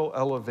hospital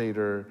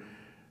elevator,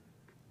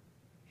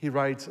 he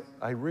writes,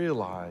 I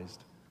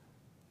realized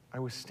I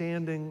was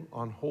standing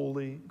on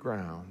holy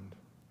ground.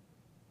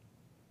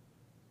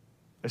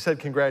 I said,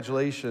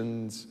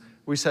 congratulations.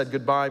 We said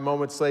goodbye.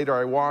 Moments later,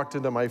 I walked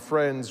into my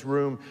friend's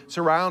room,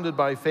 surrounded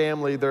by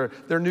family. Their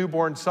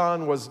newborn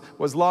son was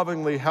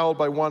lovingly held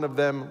by one of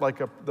them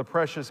like the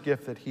precious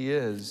gift that he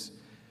is.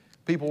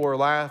 People were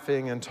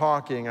laughing and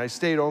talking. I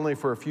stayed only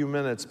for a few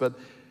minutes, but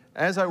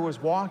as I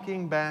was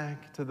walking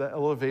back to the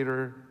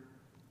elevator,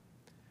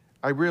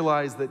 I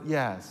realized that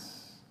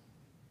yes,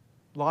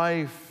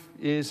 life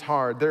is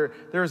hard.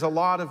 There's a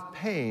lot of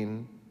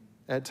pain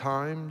at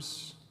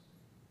times.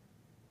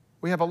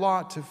 We have a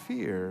lot to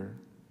fear.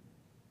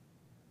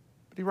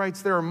 But he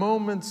writes, there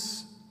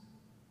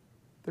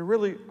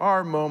really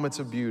are moments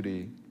of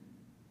beauty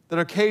that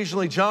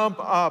occasionally jump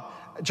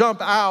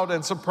out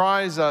and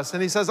surprise us.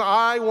 And he says,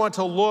 I want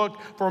to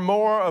look for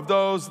more of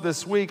those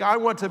this week. I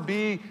want to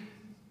be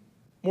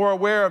more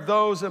aware of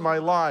those in my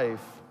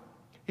life.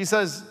 He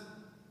says,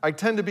 I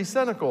tend to be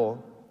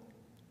cynical,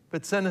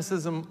 but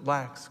cynicism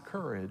lacks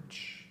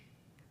courage.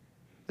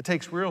 It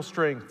takes real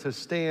strength to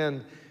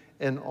stand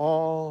in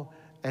awe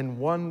and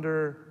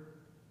wonder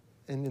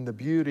and in the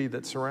beauty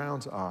that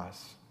surrounds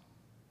us.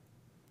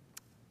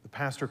 The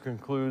pastor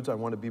concludes, I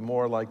want to be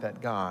more like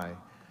that guy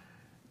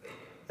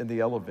in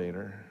the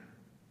elevator.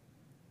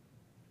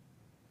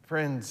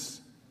 Friends,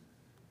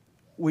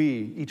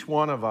 we, each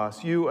one of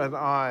us, you and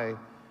I,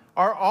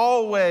 are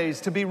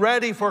always to be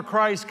ready for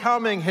Christ's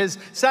coming, his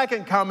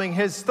second coming,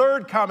 his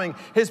third coming,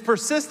 his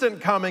persistent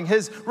coming,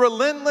 his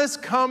relentless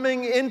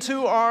coming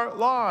into our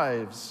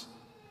lives.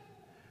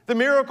 The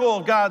miracle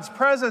of God's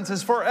presence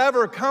is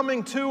forever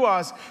coming to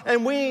us,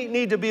 and we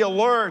need to be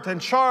alert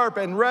and sharp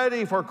and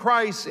ready for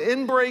Christ's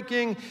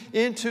inbreaking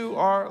into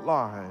our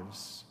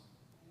lives.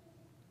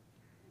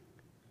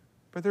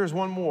 But there's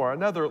one more,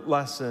 another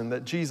lesson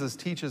that Jesus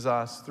teaches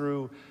us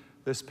through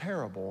this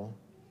parable.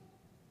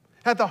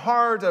 At the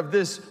heart of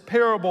this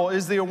parable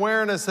is the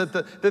awareness that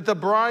the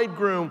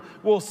bridegroom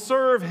will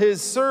serve his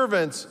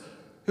servants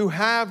who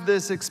have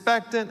this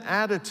expectant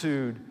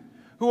attitude,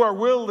 who have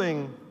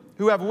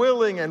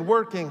willing and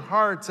working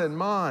hearts and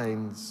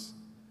minds.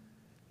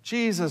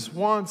 Jesus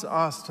wants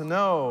us to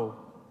know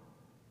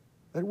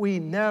that we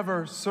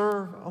never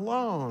serve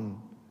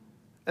alone,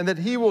 and that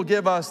he will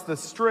give us the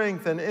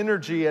strength and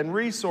energy and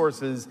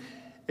resources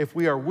if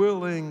we are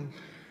willing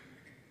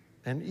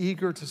and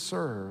eager to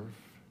serve.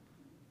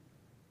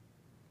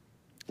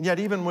 And yet,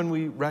 even when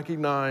we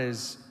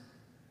recognize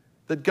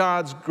that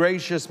God's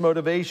gracious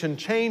motivation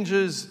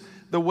changes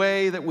the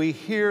way that we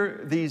hear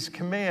these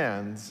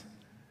commands,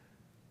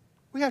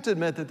 we have to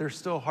admit that they're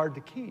still hard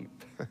to keep.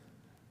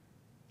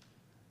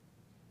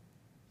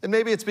 And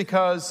maybe it's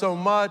because so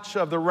much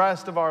of the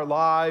rest of our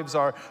lives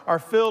are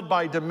filled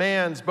by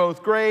demands,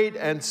 both great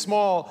and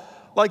small,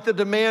 like the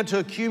demand to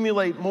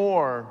accumulate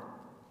more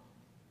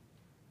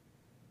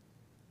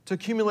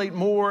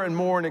and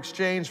more in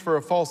exchange for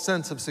a false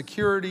sense of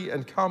security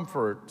and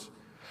comfort,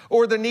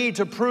 or the need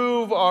to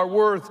prove our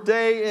worth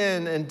day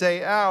in and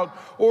day out,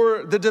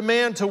 or the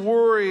demand to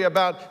worry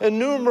about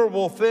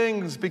innumerable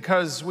things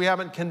because we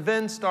haven't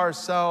convinced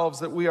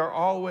ourselves that we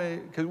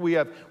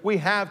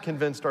have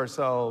convinced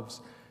ourselves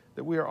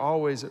that we are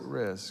always at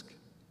risk.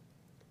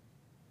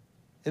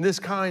 In this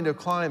kind of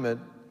climate,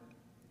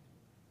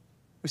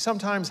 we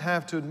sometimes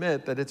have to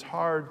admit that it's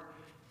hard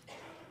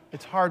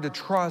to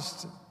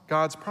trust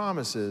God's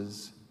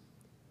promises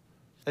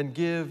and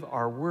give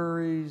our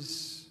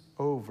worries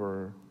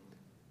over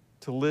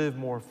to live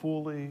more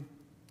fully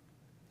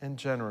and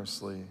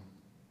generously.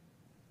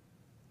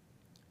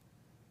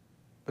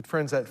 But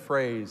friends, that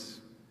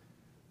phrase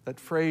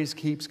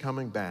keeps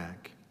coming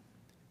back.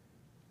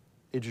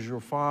 It is your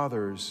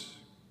Father's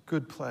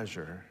good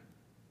pleasure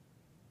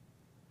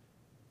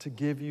to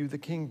give you the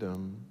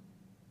kingdom.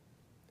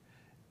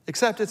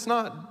 Except it's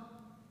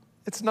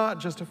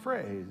not just a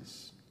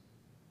phrase.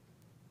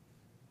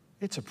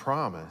 It's a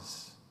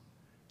promise,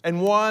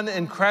 and one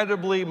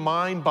incredibly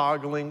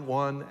mind-boggling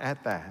one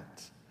at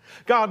that.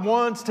 God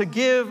wants to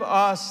give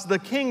us the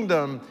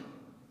kingdom.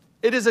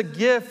 It is a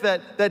gift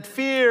that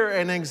fear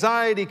and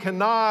anxiety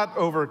cannot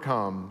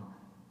overcome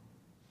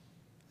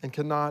and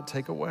cannot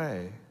take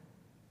away.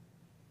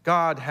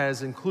 God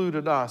has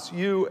included us,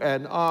 you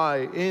and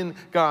I, in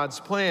God's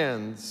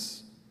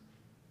plans.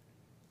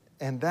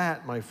 And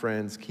that, my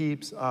friends,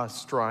 keeps us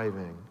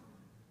striving.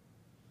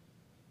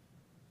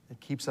 It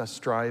keeps us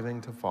striving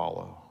to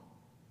follow.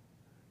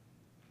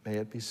 May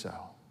it be so.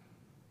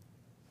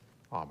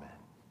 Amen.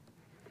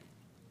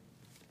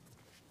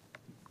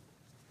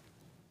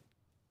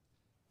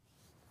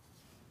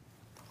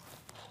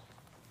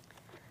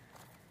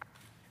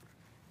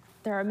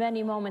 There are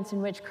many moments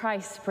in which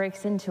Christ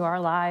breaks into our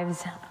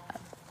lives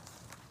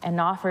and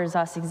offers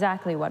us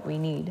exactly what we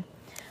need.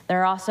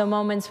 There are also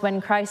moments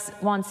when Christ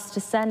wants to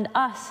send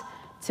us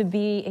to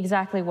be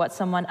exactly what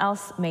someone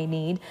else may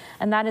need,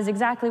 and that is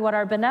exactly what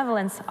our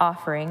benevolence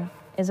offering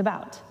is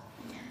about.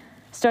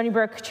 Stony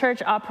Brook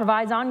Church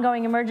provides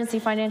ongoing emergency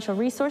financial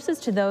resources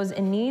to those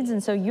in needs,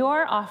 and so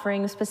your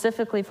offering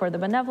specifically for the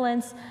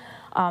benevolence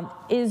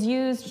is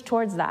used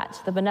towards that.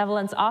 The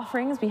benevolence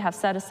offerings, we have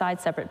set aside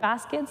separate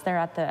baskets. They're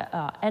at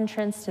the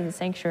entrance to the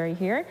sanctuary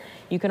here.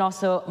 You can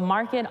also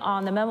mark it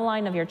on the memo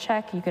line of your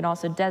check. You can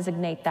also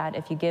designate that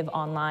if you give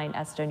online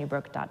at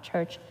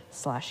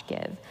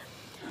stonybrook.church/give.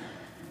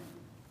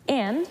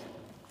 And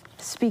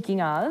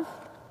speaking of,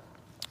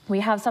 we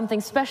have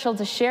something special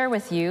to share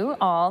with you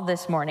all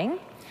this morning.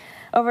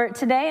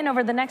 Today and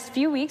over the next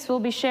few weeks, we'll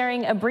be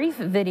sharing a brief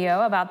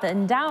video about the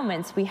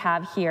endowments we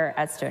have here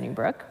at Stony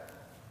Brook.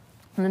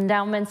 The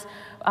endowments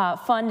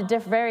fund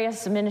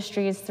various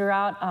ministries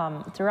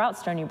throughout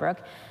Stony Brook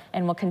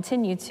and will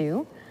continue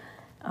to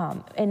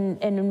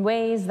in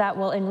ways that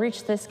will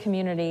enrich this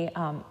community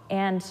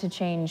and to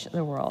change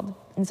the world.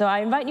 And so I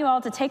invite you all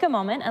to take a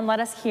moment and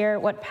let us hear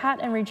what Pat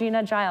and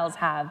Regina Giles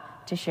have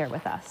to share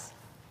with us.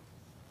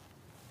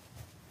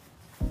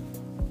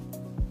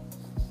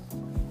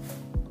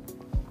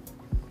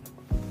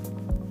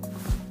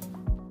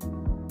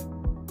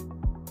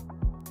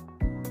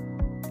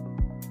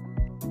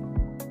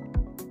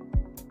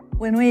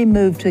 When we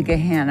moved to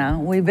Gahanna,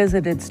 we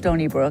visited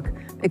Stony Brook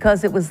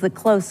because it was the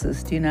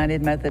closest to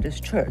United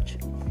Methodist Church.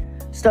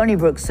 Stony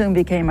Brook soon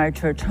became our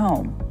church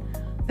home.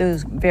 Through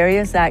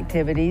various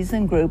activities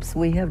and groups,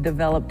 we have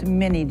developed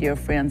many dear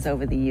friends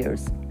over the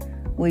years.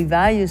 We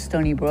value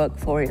Stony Brook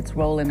for its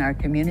role in our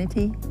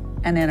community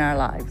and in our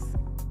lives.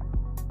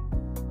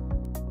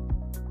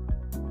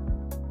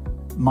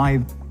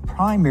 My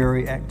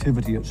primary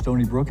activity at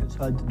Stony Brook has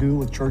had to do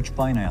with church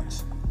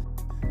finance.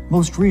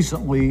 Most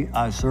recently,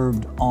 I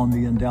served on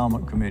the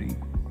endowment committee.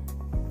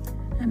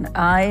 And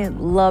I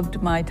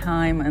loved my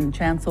time in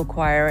chancel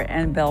choir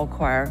and bell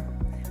choir.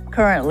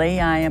 Currently,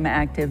 I am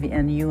active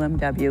in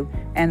UMW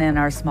and in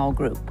our small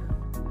group.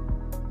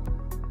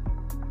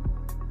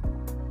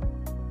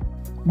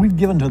 We've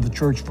given to the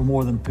church for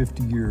more than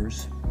 50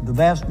 years. The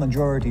vast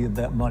majority of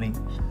that money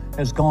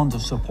has gone to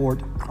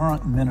support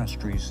current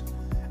ministries,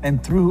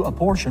 and through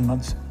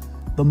apportionments,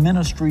 the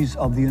ministries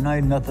of the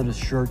United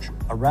Methodist Church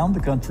around the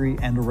country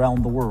and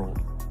around the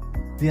world.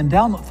 The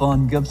endowment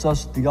fund gives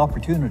us the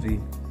opportunity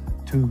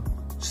to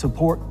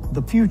support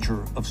the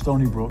future of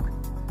Stony Brook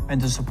and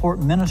to support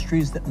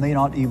ministries that may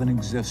not even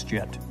exist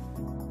yet.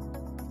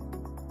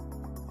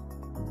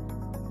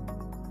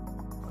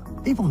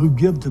 People who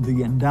give to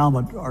the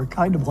endowment are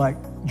kind of like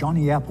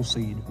Johnny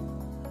Appleseed,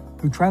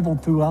 who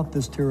traveled throughout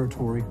this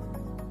territory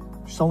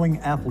sowing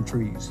apple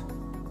trees,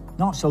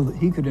 not so that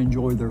he could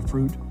enjoy their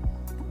fruit,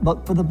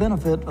 but for the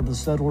benefit of the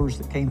settlers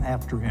that came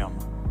after him.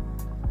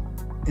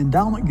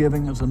 Endowment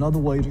giving is another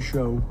way to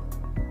show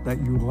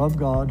that you love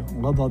God,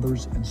 love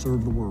others, and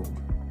serve the world.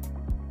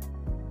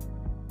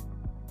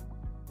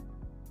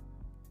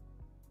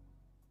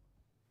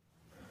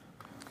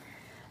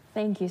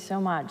 Thank you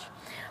so much.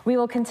 We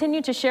will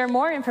continue to share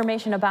more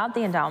information about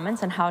the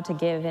endowments and how to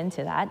give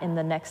into that in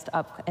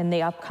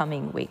the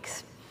upcoming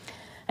weeks.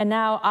 And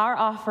now our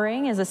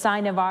offering is a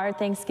sign of our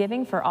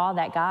thanksgiving for all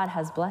that God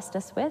has blessed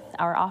us with.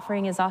 Our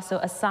offering is also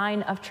a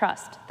sign of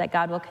trust that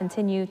God will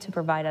continue to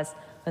provide us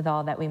with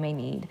all that we may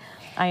need.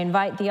 I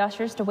invite the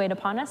ushers to wait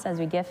upon us as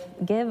we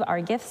give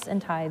our gifts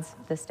and tithes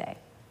this day.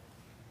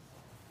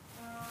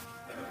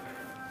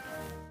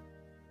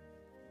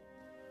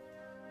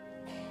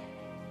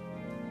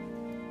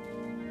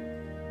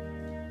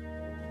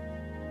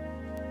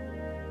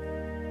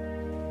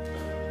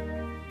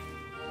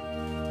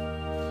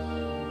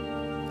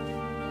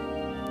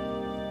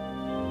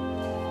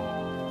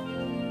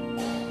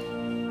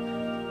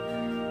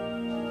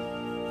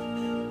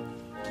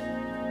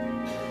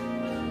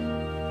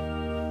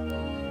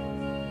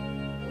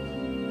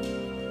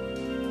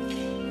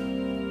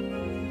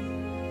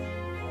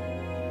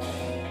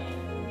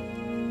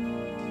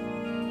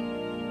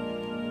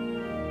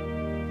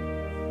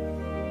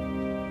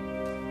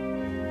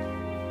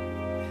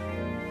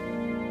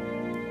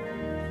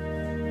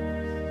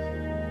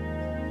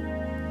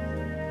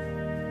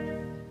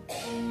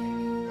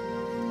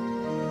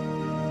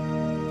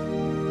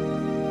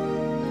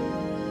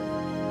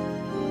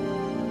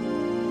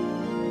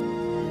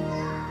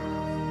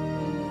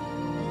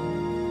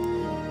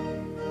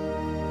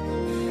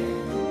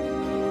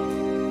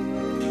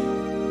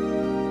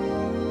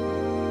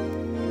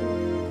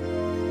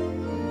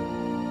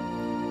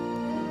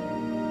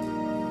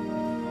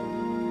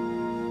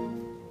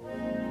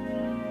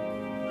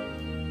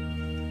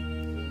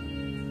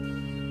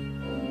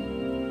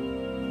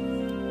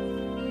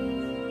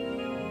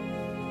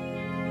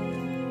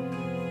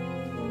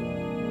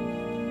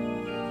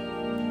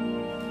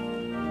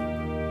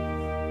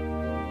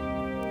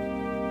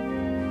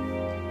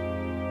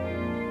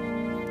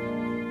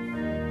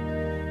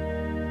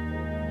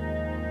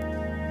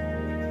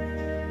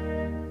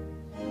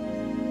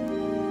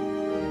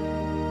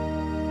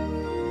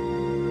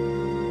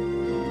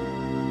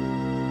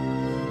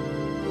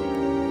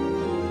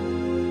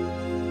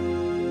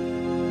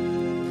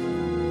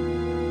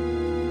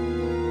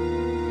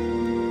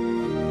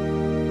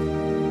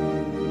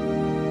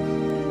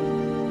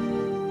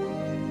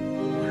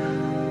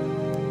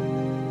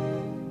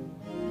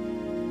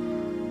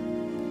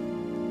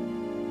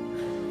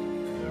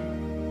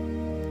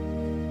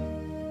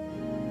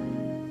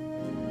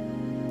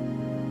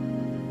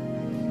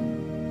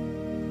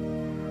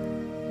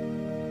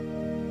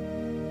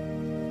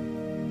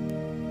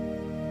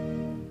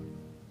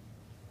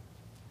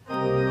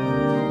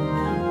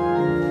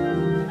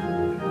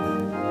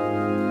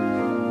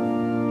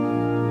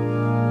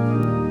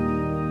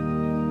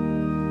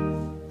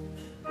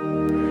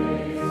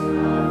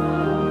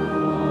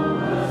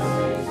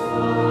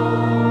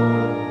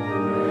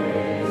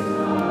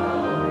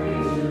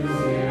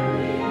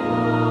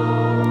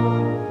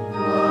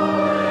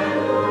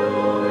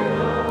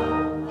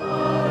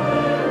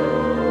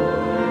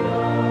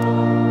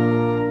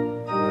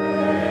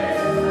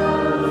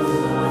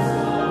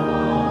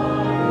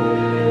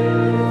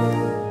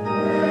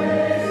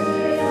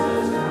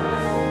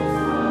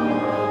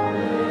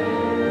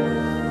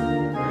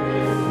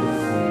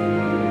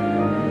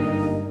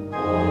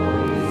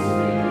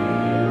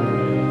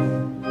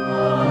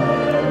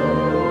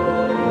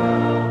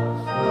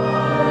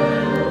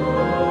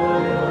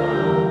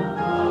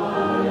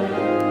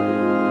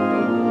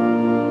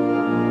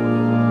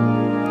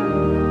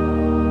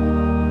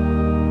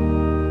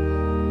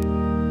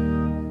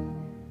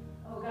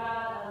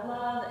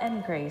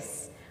 of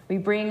grace. We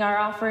bring our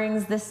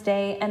offerings this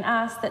day and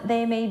ask that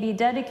they may be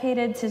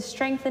dedicated to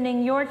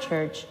strengthening your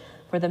church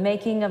for the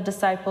making of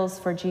disciples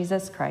for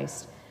Jesus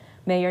Christ.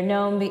 May your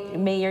name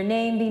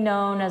be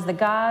known as the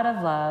God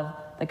of love,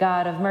 the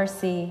God of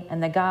mercy,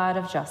 and the God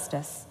of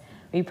justice.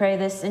 We pray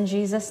this in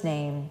Jesus'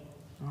 name.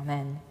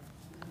 Amen.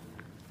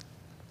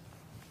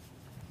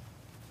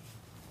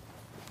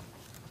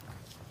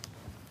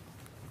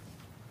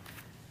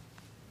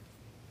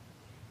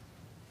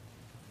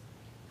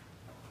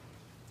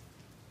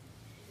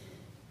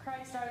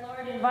 Christ our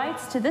Lord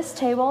invites to this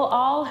table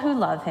all who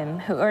love him,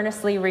 who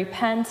earnestly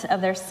repent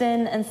of their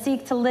sin and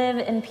seek to live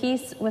in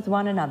peace with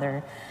one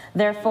another.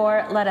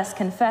 Therefore, let us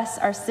confess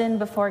our sin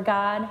before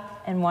God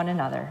and one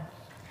another.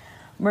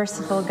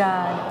 Merciful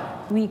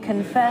God, we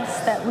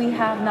confess that we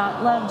have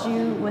not loved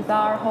you with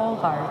our whole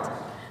heart.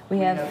 We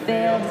have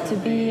failed to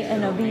be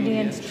an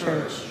obedient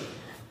church.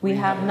 We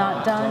have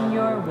not done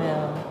your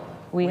will.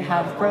 We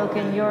have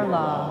broken your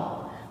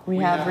law. We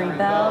have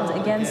rebelled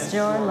against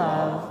your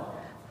love.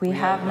 We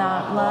have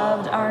not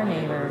loved our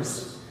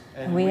neighbors,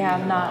 and we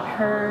have not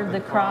heard the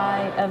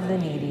cry of the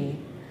needy.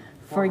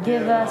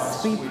 Forgive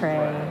us, we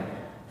pray.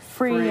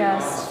 Free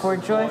us for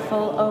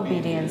joyful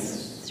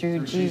obedience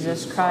through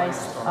Jesus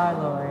Christ our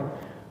Lord.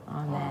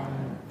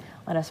 Amen.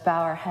 Let us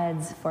bow our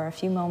heads for a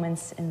few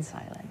moments in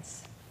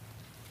silence.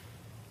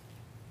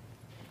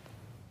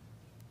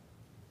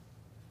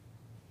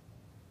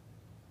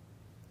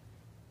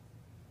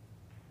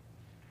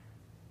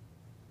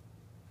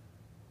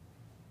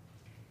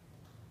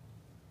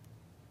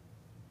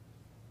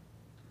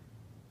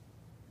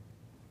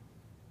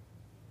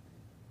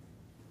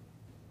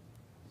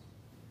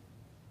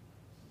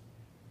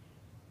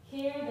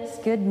 Hear this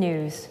good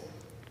news.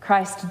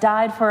 Christ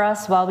died for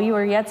us while we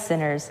were yet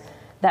sinners.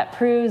 That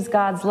proves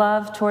God's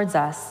love towards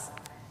us.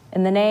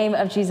 In the name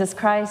of Jesus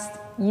Christ,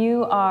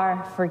 you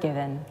are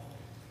forgiven.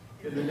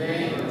 In the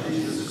name of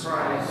Jesus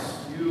Christ,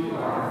 you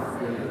are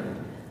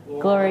forgiven.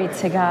 Glory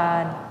to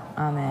God.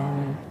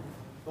 Amen.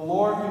 The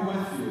Lord be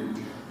with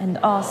you. And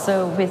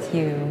also with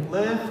you.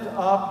 Lift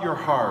up your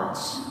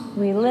hearts.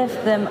 We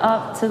lift them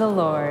up to the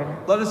Lord.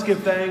 Let us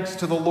give thanks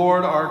to the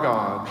Lord our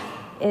God.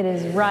 It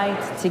is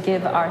right to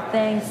give our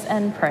thanks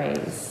and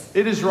praise.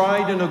 It is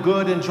right and a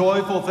good and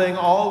joyful thing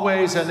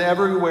always and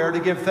everywhere to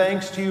give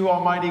thanks to you,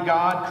 Almighty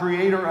God,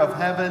 creator of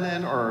heaven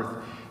and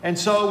earth. And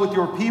so with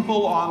your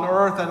people on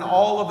earth and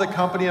all of the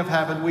company of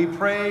heaven, we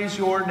praise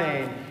your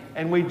name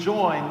and we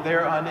join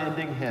their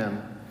unending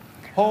hymn.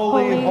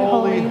 Holy,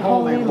 holy,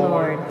 holy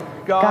Lord,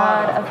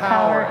 God of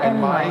power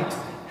and might,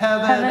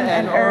 heaven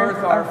and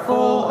earth are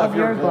full of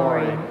your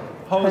glory.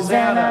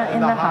 Hosanna in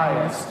the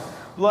highest.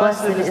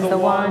 Blessed is the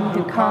one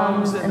who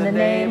comes in the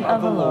name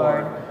of the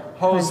Lord.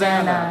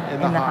 Hosanna in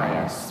the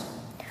highest.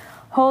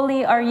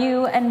 Holy are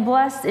you, and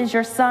blessed is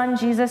your Son,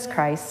 Jesus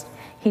Christ.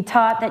 He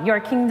taught that your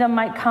kingdom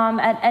might come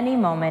at any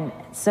moment,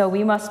 so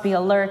we must be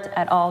alert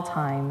at all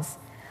times.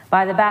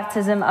 By the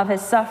baptism of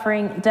his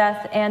suffering,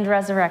 death, and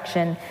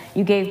resurrection,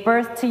 you gave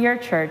birth to your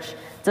church,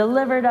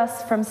 delivered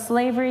us from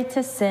slavery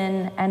to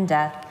sin and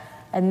death,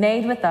 and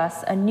made with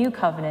us a new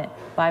covenant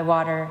by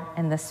water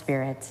and the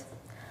Spirit.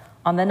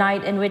 On the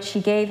night in which he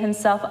gave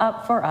himself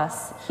up for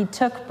us, he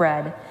took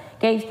bread,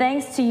 gave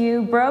thanks to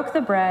you, broke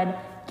the bread,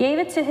 gave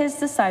it to his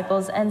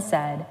disciples, and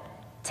said,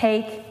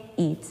 "Take,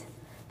 eat.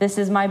 This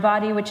is my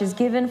body which is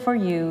given for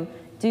you.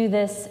 Do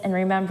this in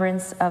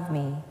remembrance of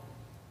me."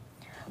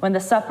 When the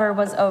supper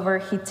was over,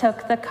 he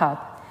took the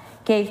cup,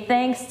 gave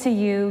thanks to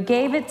you,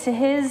 gave it to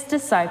his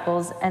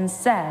disciples, and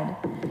said,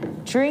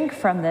 "Drink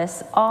from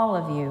this, all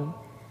of you.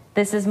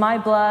 This is my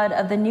blood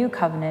of the new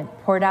covenant,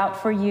 poured out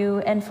for you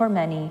and for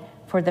many,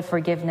 for the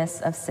forgiveness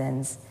of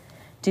sins.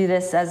 Do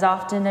this as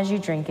often as you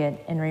drink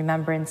it in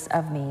remembrance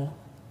of me."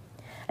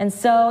 And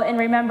so, in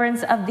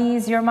remembrance of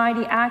these your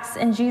mighty acts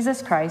in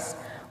Jesus Christ,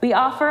 we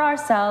offer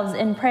ourselves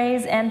in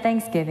praise and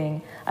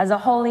thanksgiving as a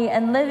holy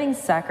and living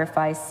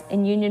sacrifice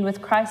in union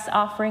with Christ's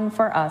offering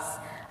for us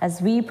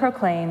as we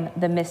proclaim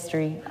the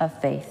mystery of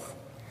faith.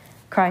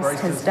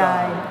 Christ has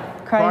died,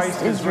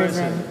 Christ is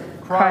risen,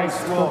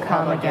 Christ will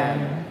come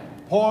again.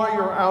 Pour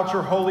out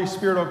your Holy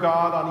Spirit, O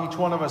God, on each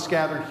one of us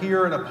gathered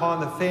here and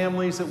upon the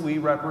families that we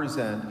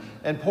represent.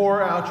 And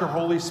pour out your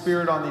Holy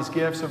Spirit on these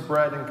gifts of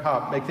bread and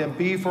cup. Make them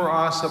be for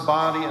us a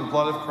body and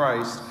blood of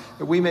Christ,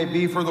 that we may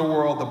be for the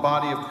world the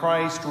body of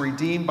Christ,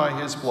 redeemed by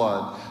his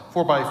blood.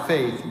 For by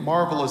faith,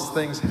 marvelous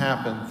things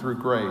happen through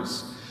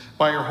grace.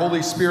 By your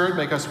Holy Spirit,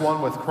 make us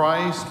one with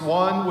Christ,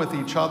 one with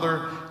each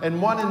other,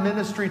 and one in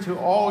ministry to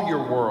all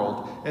your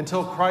world,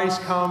 until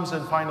Christ comes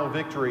in final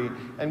victory,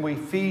 and we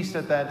feast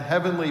at that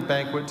heavenly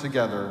banquet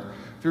together.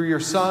 Through your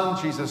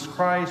Son, Jesus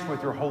Christ,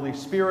 with your Holy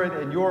Spirit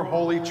and your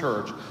holy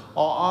church,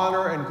 all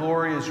honor and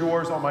glory is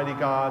yours, Almighty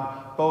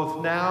God,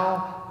 both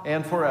now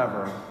and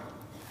forever.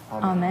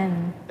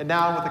 Amen. And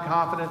now, with the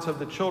confidence of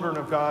the children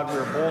of God, we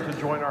are bold to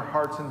join our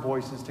hearts and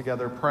voices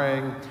together,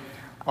 praying,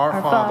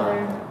 Our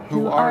Father,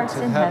 who art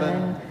in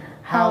heaven,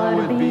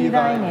 hallowed be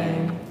thy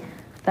name.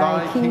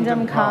 Thy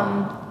kingdom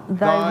come,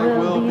 thy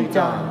will be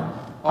done,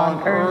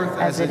 on earth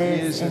as it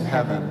is in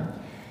heaven.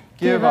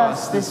 Give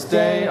us this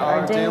day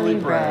our daily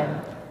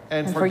bread,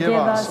 and forgive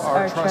us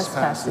our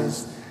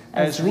trespasses,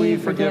 as we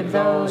forgive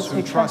those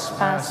who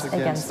trespass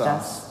against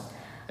us.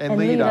 And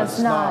lead us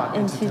not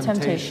into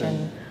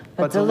temptation,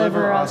 but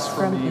deliver us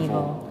from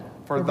evil.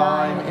 For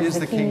thine is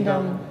the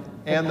kingdom,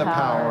 and the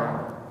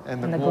power,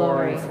 and the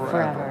glory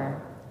forever.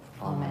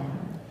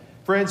 Amen.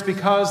 Friends,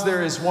 because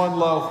there is one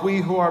loaf, we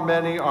who are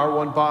many are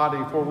one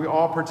body, for we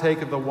all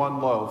partake of the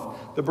one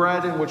loaf. The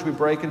bread in which we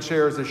break and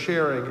share is a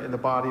sharing in the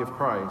body of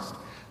Christ.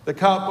 The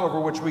cup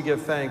over which we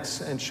give thanks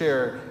and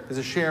share is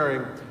a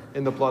sharing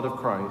in the blood of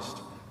Christ.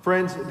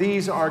 Friends,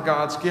 these are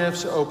God's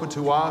gifts open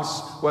to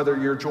us, whether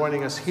you're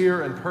joining us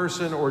here in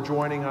person or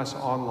joining us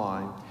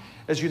online.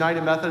 As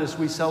United Methodists,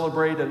 we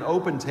celebrate an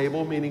open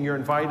table, meaning you're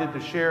invited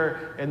to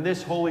share in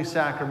this holy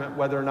sacrament,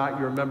 whether or not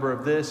you're a member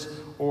of this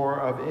or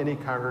of any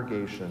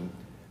congregation.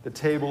 The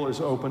table is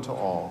open to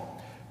all.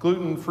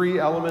 Gluten-free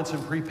elements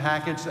and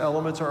prepackaged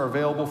elements are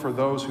available for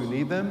those who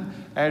need them.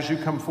 As you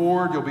come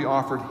forward, you'll be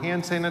offered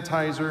hand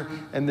sanitizer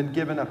and then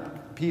given a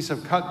piece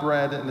of cut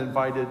bread and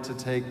invited to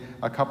take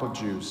a cup of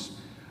juice.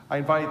 I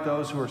invite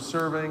those who are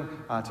serving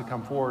to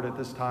come forward at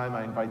this time.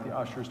 I invite the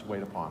ushers to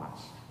wait upon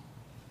us.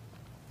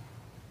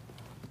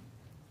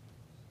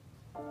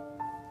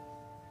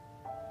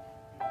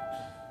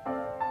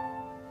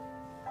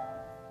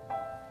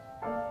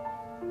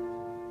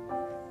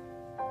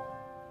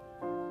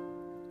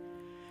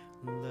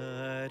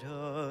 Let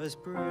us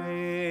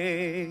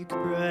break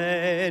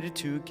bread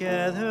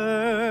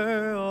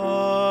together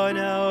on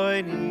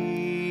our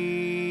knees.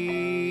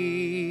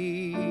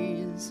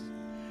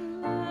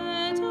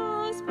 Let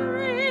us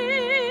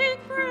break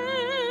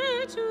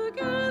bread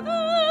together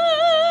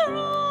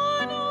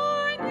on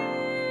our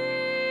knees.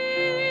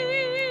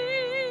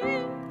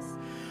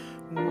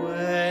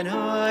 When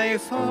I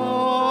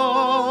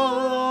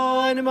fall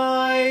on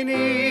my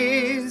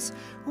knees,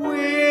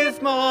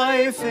 with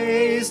my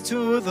face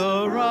to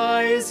the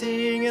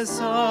rising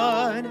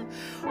sun,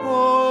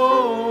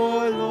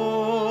 O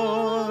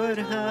Lord,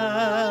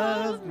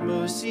 have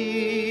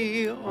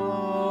mercy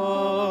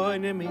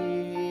on me.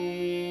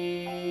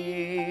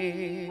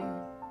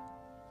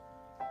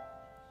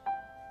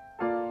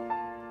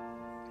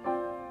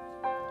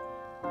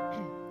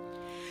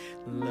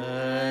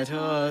 Let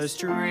us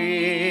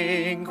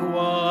drink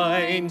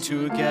wine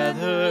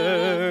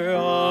together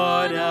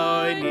on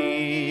our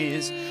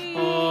knees,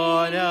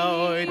 on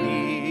our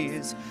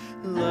knees.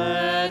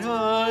 Let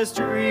us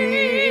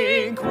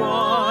drink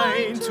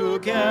wine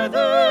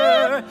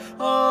together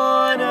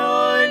on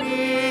our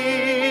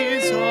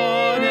knees,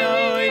 on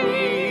our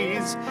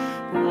knees.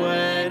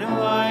 When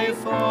I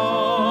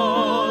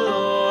fall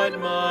on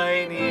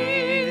my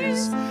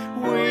knees,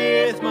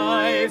 with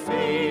my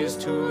face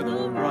to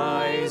the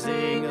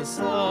rising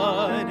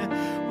sun,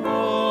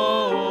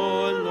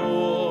 oh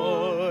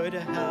Lord,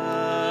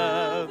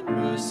 have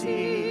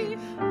mercy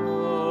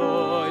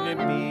on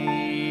me.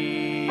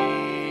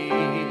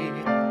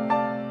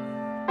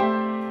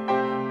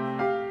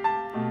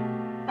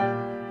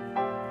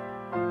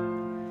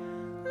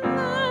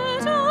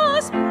 Let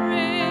us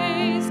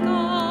praise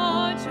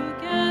God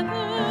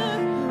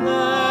together.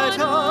 Let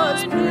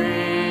us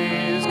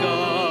praise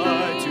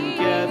God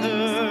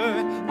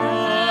together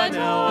on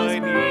our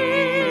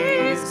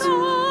knees.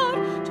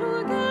 God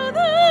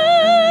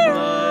together.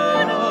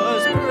 Let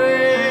us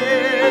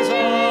praise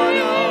on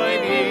our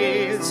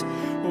knees.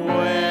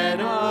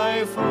 When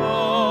I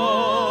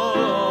fall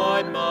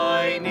on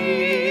my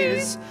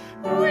knees,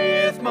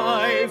 with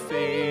my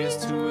face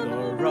to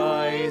the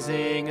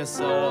rising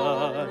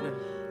sun.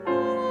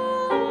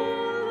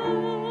 Lord,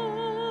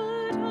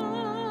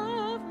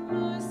 have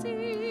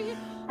mercy.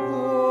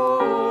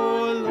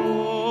 Oh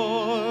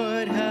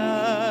Lord,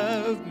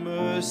 have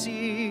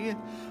mercy.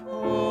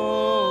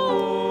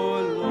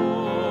 Oh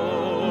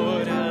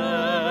Lord,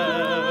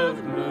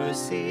 have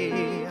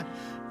mercy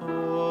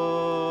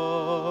on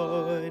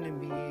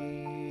me.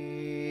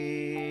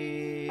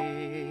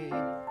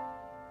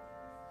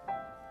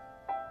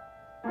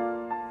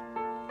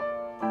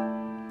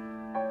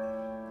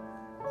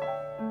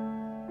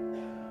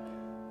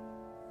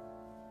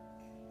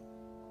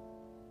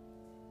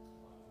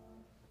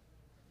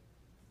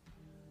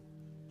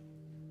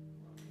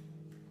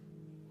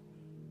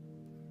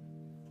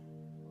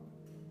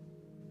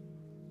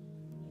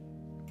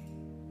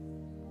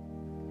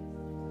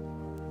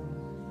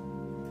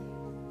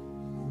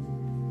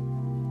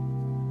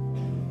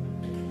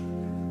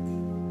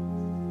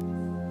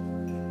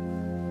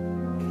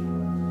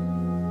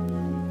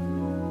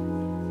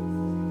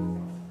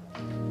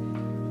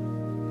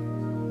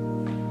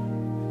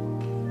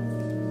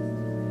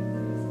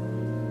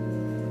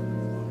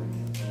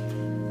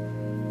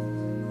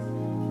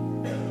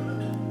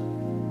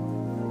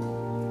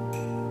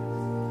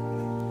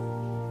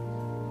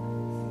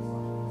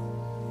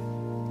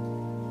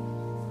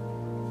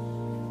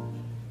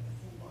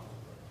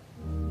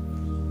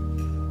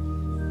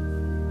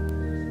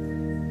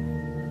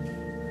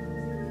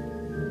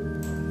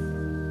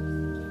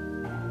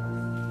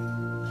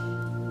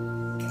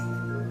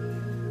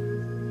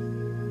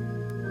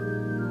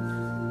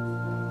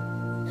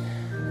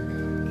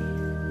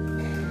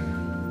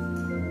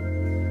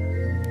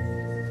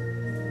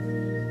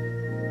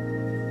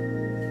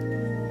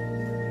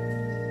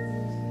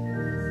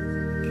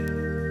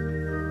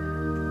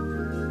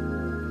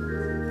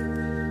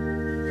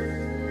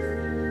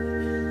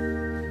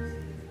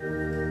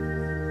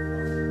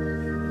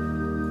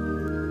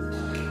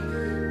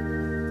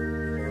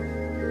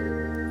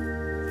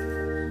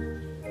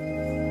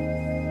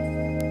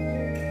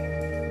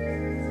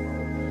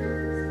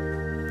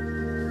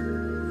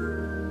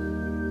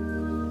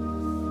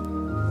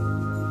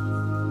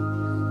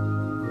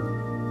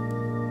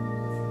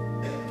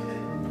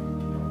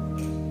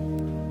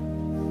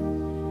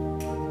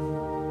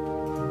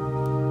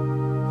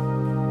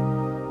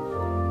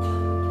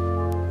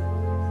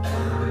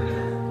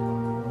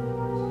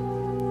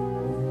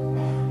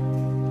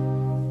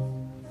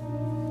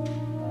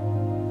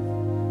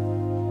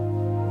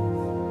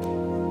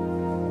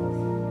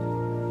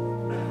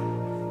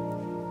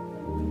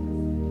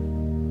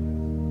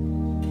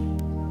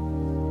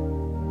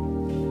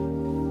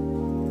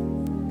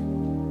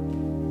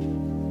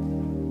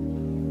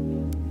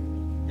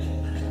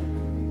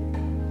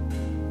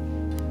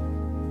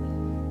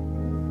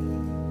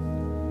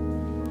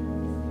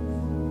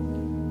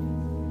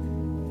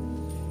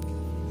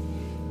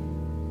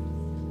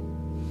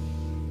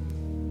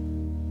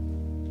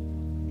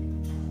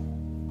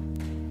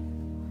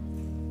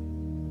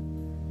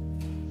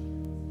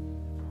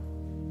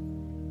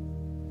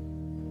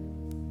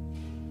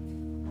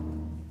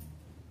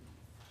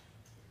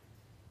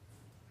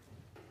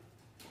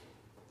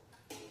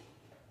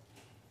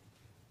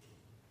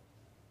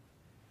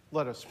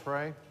 Let us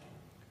pray.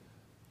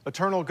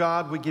 Eternal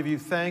God, we give you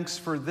thanks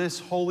for this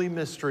holy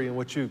mystery in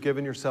which you've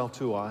given yourself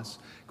to us.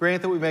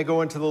 Grant that we may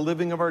go into the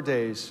living of our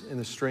days in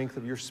the strength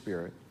of your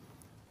Spirit.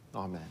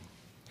 Amen.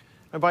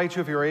 I invite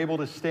you, if you're able,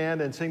 to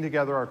stand and sing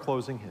together our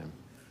closing hymn.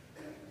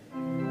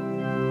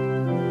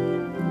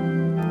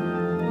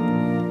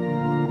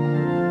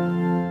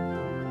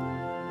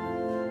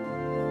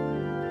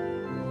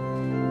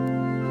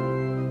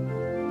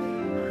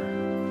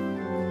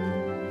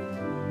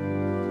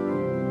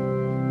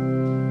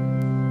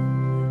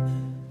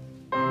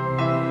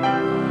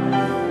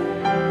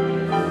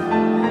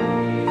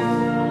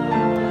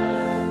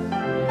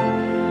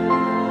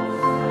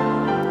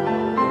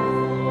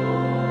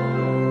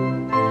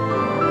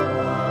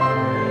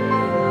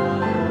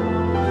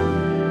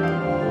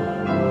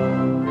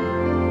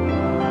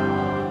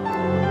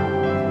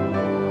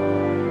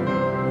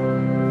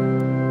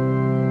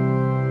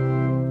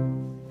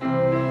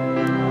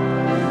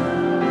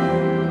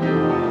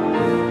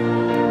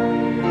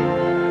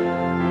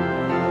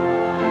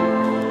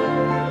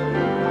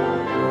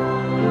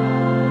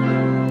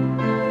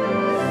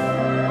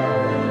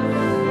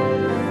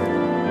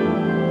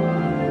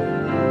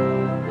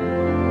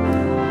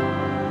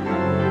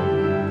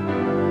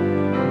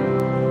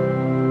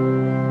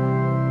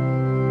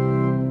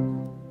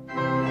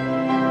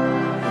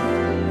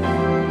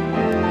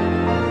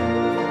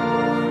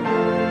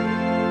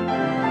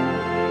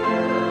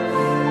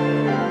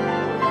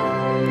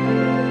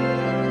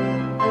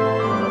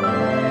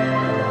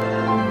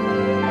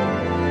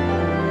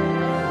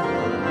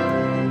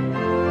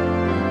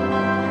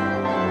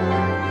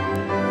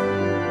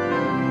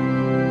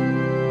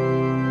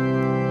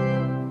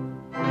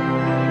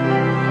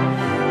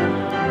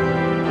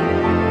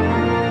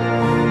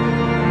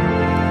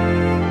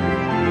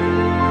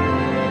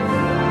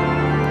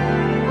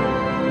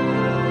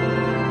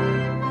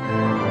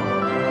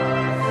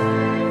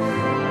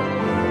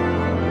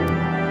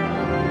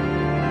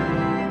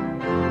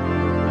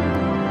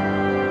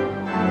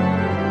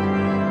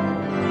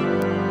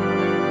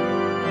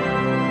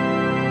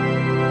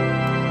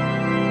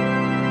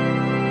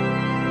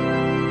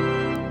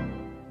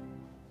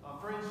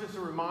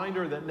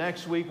 That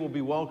next week we'll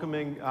be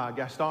welcoming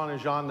Gaston and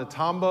Jean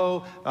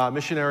Natambo,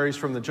 missionaries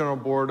from the General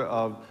Board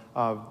of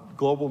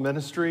Global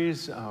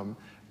Ministries.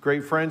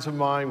 Great friends of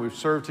mine. We've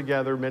served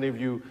together. Many of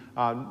you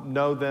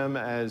know them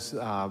as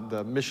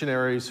the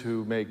missionaries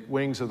who make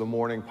Wings of the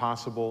Morning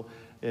possible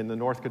in the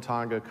North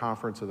Katanga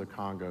Conference of the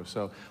Congo.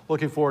 So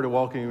looking forward to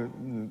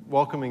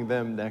welcoming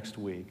them next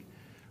week.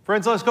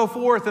 Friends, let's go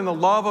forth in the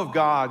love of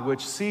God,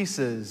 which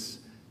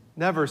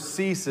never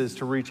ceases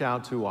to reach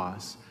out to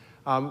us.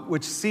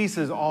 Which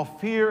ceases all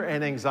fear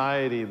and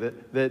anxiety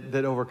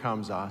that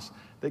overcomes us,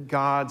 that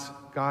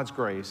God's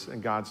grace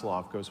and God's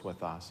love goes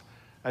with us.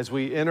 As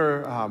we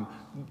enter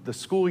the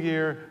school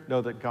year,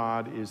 know that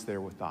God is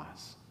there with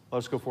us. Let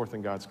us go forth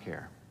in God's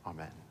care.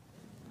 Amen.